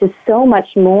to so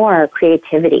much more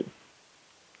creativity.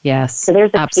 Yes, so there's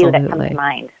a few that come to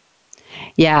mind.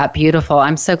 Yeah, beautiful.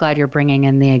 I'm so glad you're bringing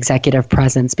in the executive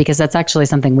presence, because that's actually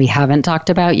something we haven't talked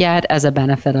about yet as a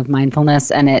benefit of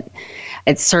mindfulness. And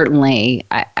it's certainly,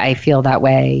 I feel that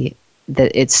way,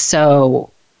 that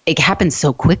it happens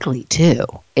so quickly too.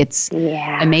 It's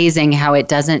amazing how it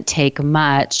doesn't take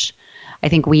much. I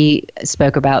think we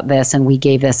spoke about this and we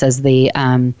gave this as the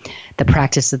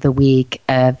practice of the week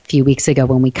a few weeks ago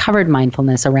when we covered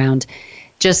mindfulness around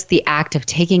just the act of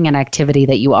taking an activity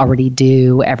that you already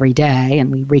do every day,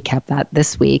 and we recap that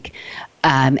this week,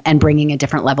 and bringing a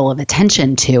different level of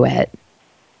attention to it,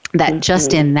 that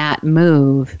just in that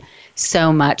move,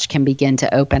 so much can begin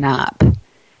to open up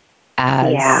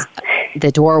as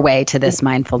the doorway to this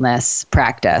mindfulness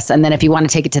practice. And then if you want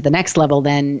to take it to the next level,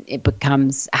 then it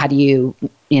becomes, how do you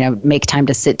make time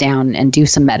to sit down and do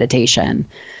some meditation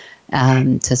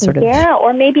to sort of... Yeah,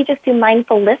 or maybe just do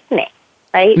mindful listening.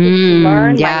 Right?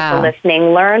 Learn mindful listening.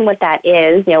 Learn what that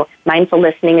is. Mindful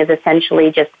listening is essentially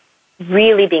just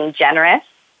really being generous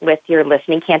with your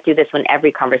listening. Can't do this when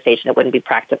every conversation. It wouldn't be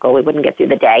practical. We wouldn't get through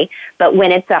the day. But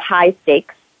when it's a high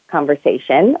stakes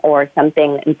conversation or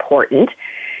something important,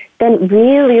 then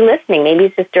really listening. Maybe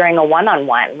it's just during a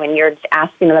one-on-one when you're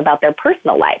asking them about their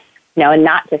personal life, and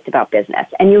not just about business.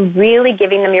 And you're really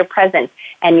giving them your presence.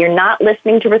 And you're not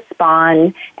listening to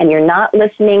respond, and you're not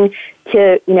listening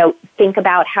to, think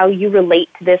about how you relate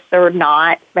to this or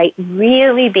not, right?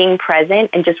 Really being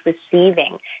present and just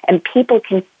receiving. And people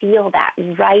can feel that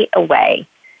right away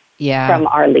from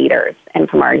our leaders and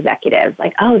from our executives.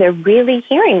 Like, oh, they're really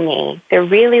hearing me. They're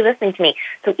really listening to me.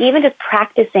 So even just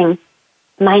practicing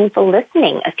mindful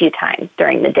listening a few times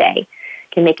during the day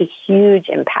can make a huge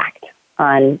impact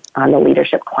on the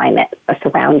leadership climate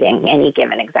surrounding any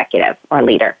given executive or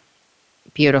leader.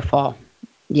 Beautiful.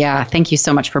 Yeah, thank you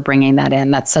so much for bringing that in.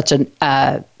 That's such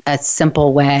a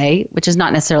simple way, which is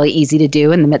not necessarily easy to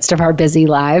do in the midst of our busy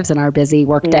lives and our busy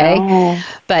workday,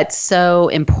 but so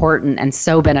important and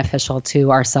so beneficial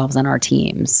to ourselves and our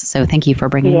teams. So thank you for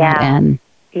bringing that in.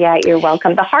 Yeah, you're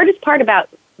welcome. The hardest part about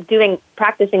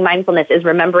practicing mindfulness is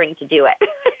remembering to do it.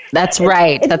 That's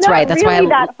right. That's right. That's really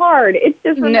why that hard. It's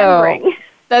just remembering.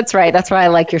 That's right. That's why I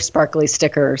like your sparkly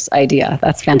stickers idea.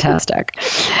 That's fantastic.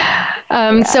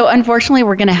 So unfortunately,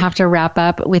 we're going to have to wrap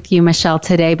up with you, Michelle,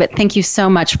 today. But thank you so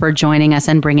much for joining us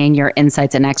and bringing your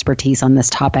insights and expertise on this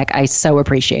topic. I so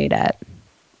appreciate it.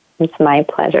 It's my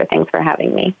pleasure. Thanks for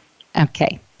having me.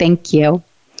 Okay. Thank you.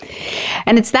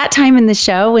 And it's that time in the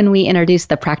show when we introduce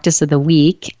the practice of the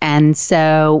week. And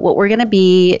so what we're going to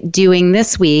be doing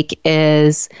this week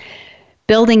is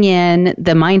building in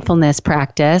the mindfulness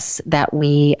practice that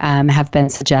we have been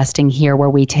suggesting here, where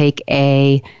we take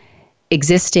a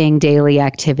existing daily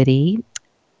activity,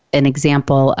 an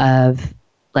example of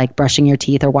like brushing your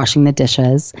teeth or washing the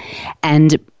dishes,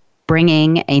 and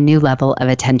bringing a new level of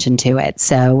attention to it.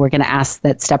 So we're going to ask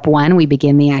that step one, we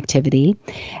begin the activity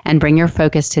and bring your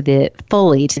focus to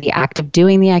the act of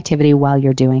doing the activity while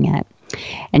you're doing it.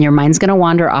 And your mind's going to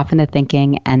wander off into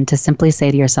thinking, and to simply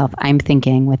say to yourself, I'm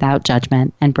thinking, without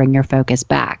judgment, and bring your focus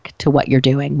back to what you're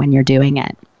doing when you're doing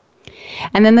it.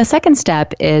 And then the second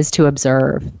step is to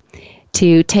observe,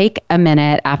 to take a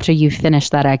minute after you finish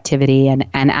that activity and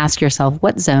ask yourself,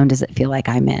 what zone does it feel like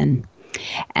I'm in?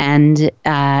 And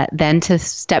then to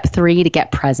step 3, to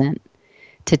get present,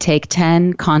 to take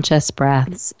 10 conscious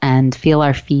breaths and feel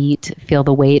our feet, feel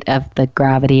the weight of the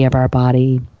gravity of our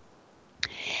body.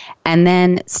 And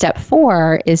then step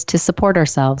 4 is to support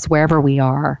ourselves wherever we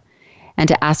are, and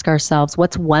to ask ourselves,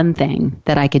 what's one thing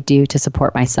that I could do to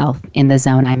support myself in the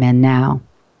zone I'm in now?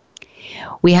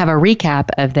 We have a recap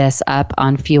of this up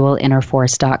on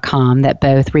fuelinnerforce.com that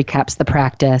both recaps the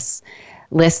practice,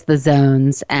 lists the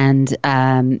zones, and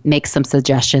makes some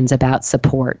suggestions about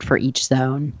support for each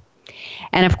zone.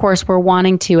 And of course, we're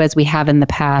wanting to, as we have in the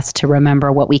past, to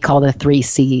remember what we call the 3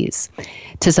 C's,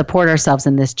 to support ourselves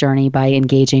in this journey by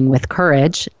engaging with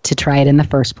courage to try it in the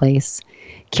first place,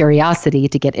 curiosity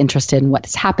to get interested in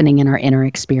what's happening in our inner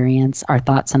experience, our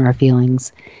thoughts and our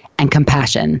feelings, and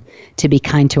compassion to be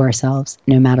kind to ourselves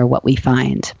no matter what we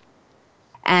find.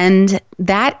 And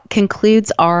that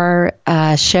concludes our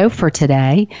show for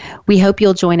today. We hope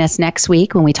you'll join us next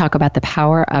week when we talk about the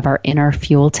power of our inner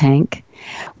fuel tank.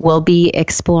 We'll be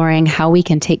exploring how we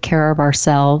can take care of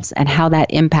ourselves and how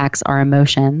that impacts our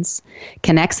emotions,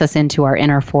 connects us into our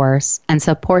inner force, and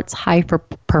supports high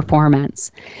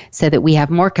performance so that we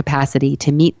have more capacity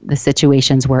to meet the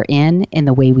situations we're in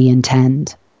the way we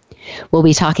intend. We'll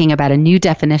be talking about a new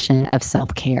definition of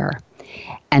self-care,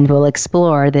 and we'll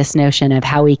explore this notion of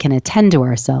how we can attend to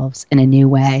ourselves in a new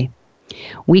way.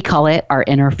 We call it our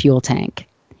inner fuel tank.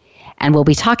 And we'll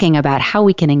be talking about how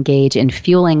we can engage in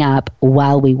fueling up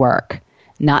while we work,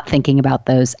 not thinking about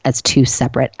those as 2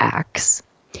 separate acts.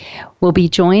 We'll be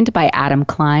joined by Adam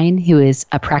Klein, who is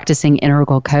a practicing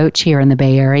integral coach here in the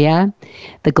Bay Area,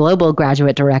 the Global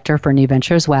Graduate Director for New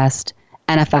Ventures West,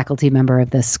 and a faculty member of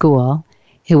this school,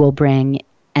 who will bring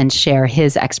and share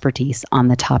his expertise on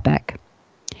the topic.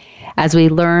 As we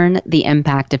learn the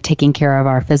impact of taking care of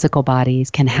our physical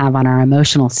bodies can have on our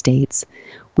emotional states,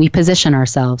 we position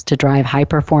ourselves to drive high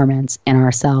performance in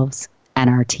ourselves and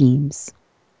our teams.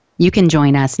 You can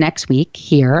join us next week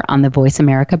here on the Voice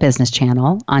America Business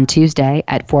Channel on Tuesday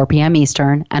at 4 p.m.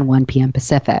 Eastern and 1 p.m.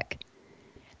 Pacific.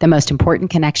 The most important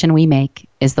connection we make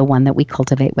is the one that we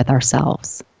cultivate with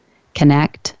ourselves.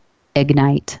 Connect,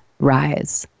 ignite,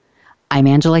 rise. I'm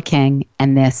Angela King,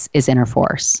 and this is Inner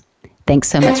Force. Thanks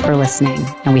so much for listening,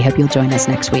 and we hope you'll join us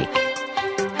next week.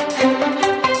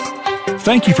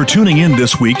 Thank you for tuning in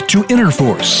this week to Inner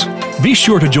Force. Be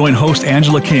sure to join host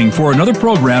Angela King for another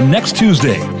program next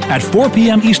Tuesday at 4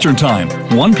 p.m. Eastern Time,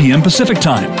 1 p.m. Pacific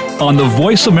Time on the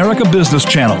Voice America Business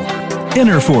Channel.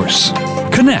 Inner Force.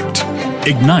 Connect.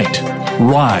 Ignite.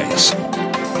 Rise.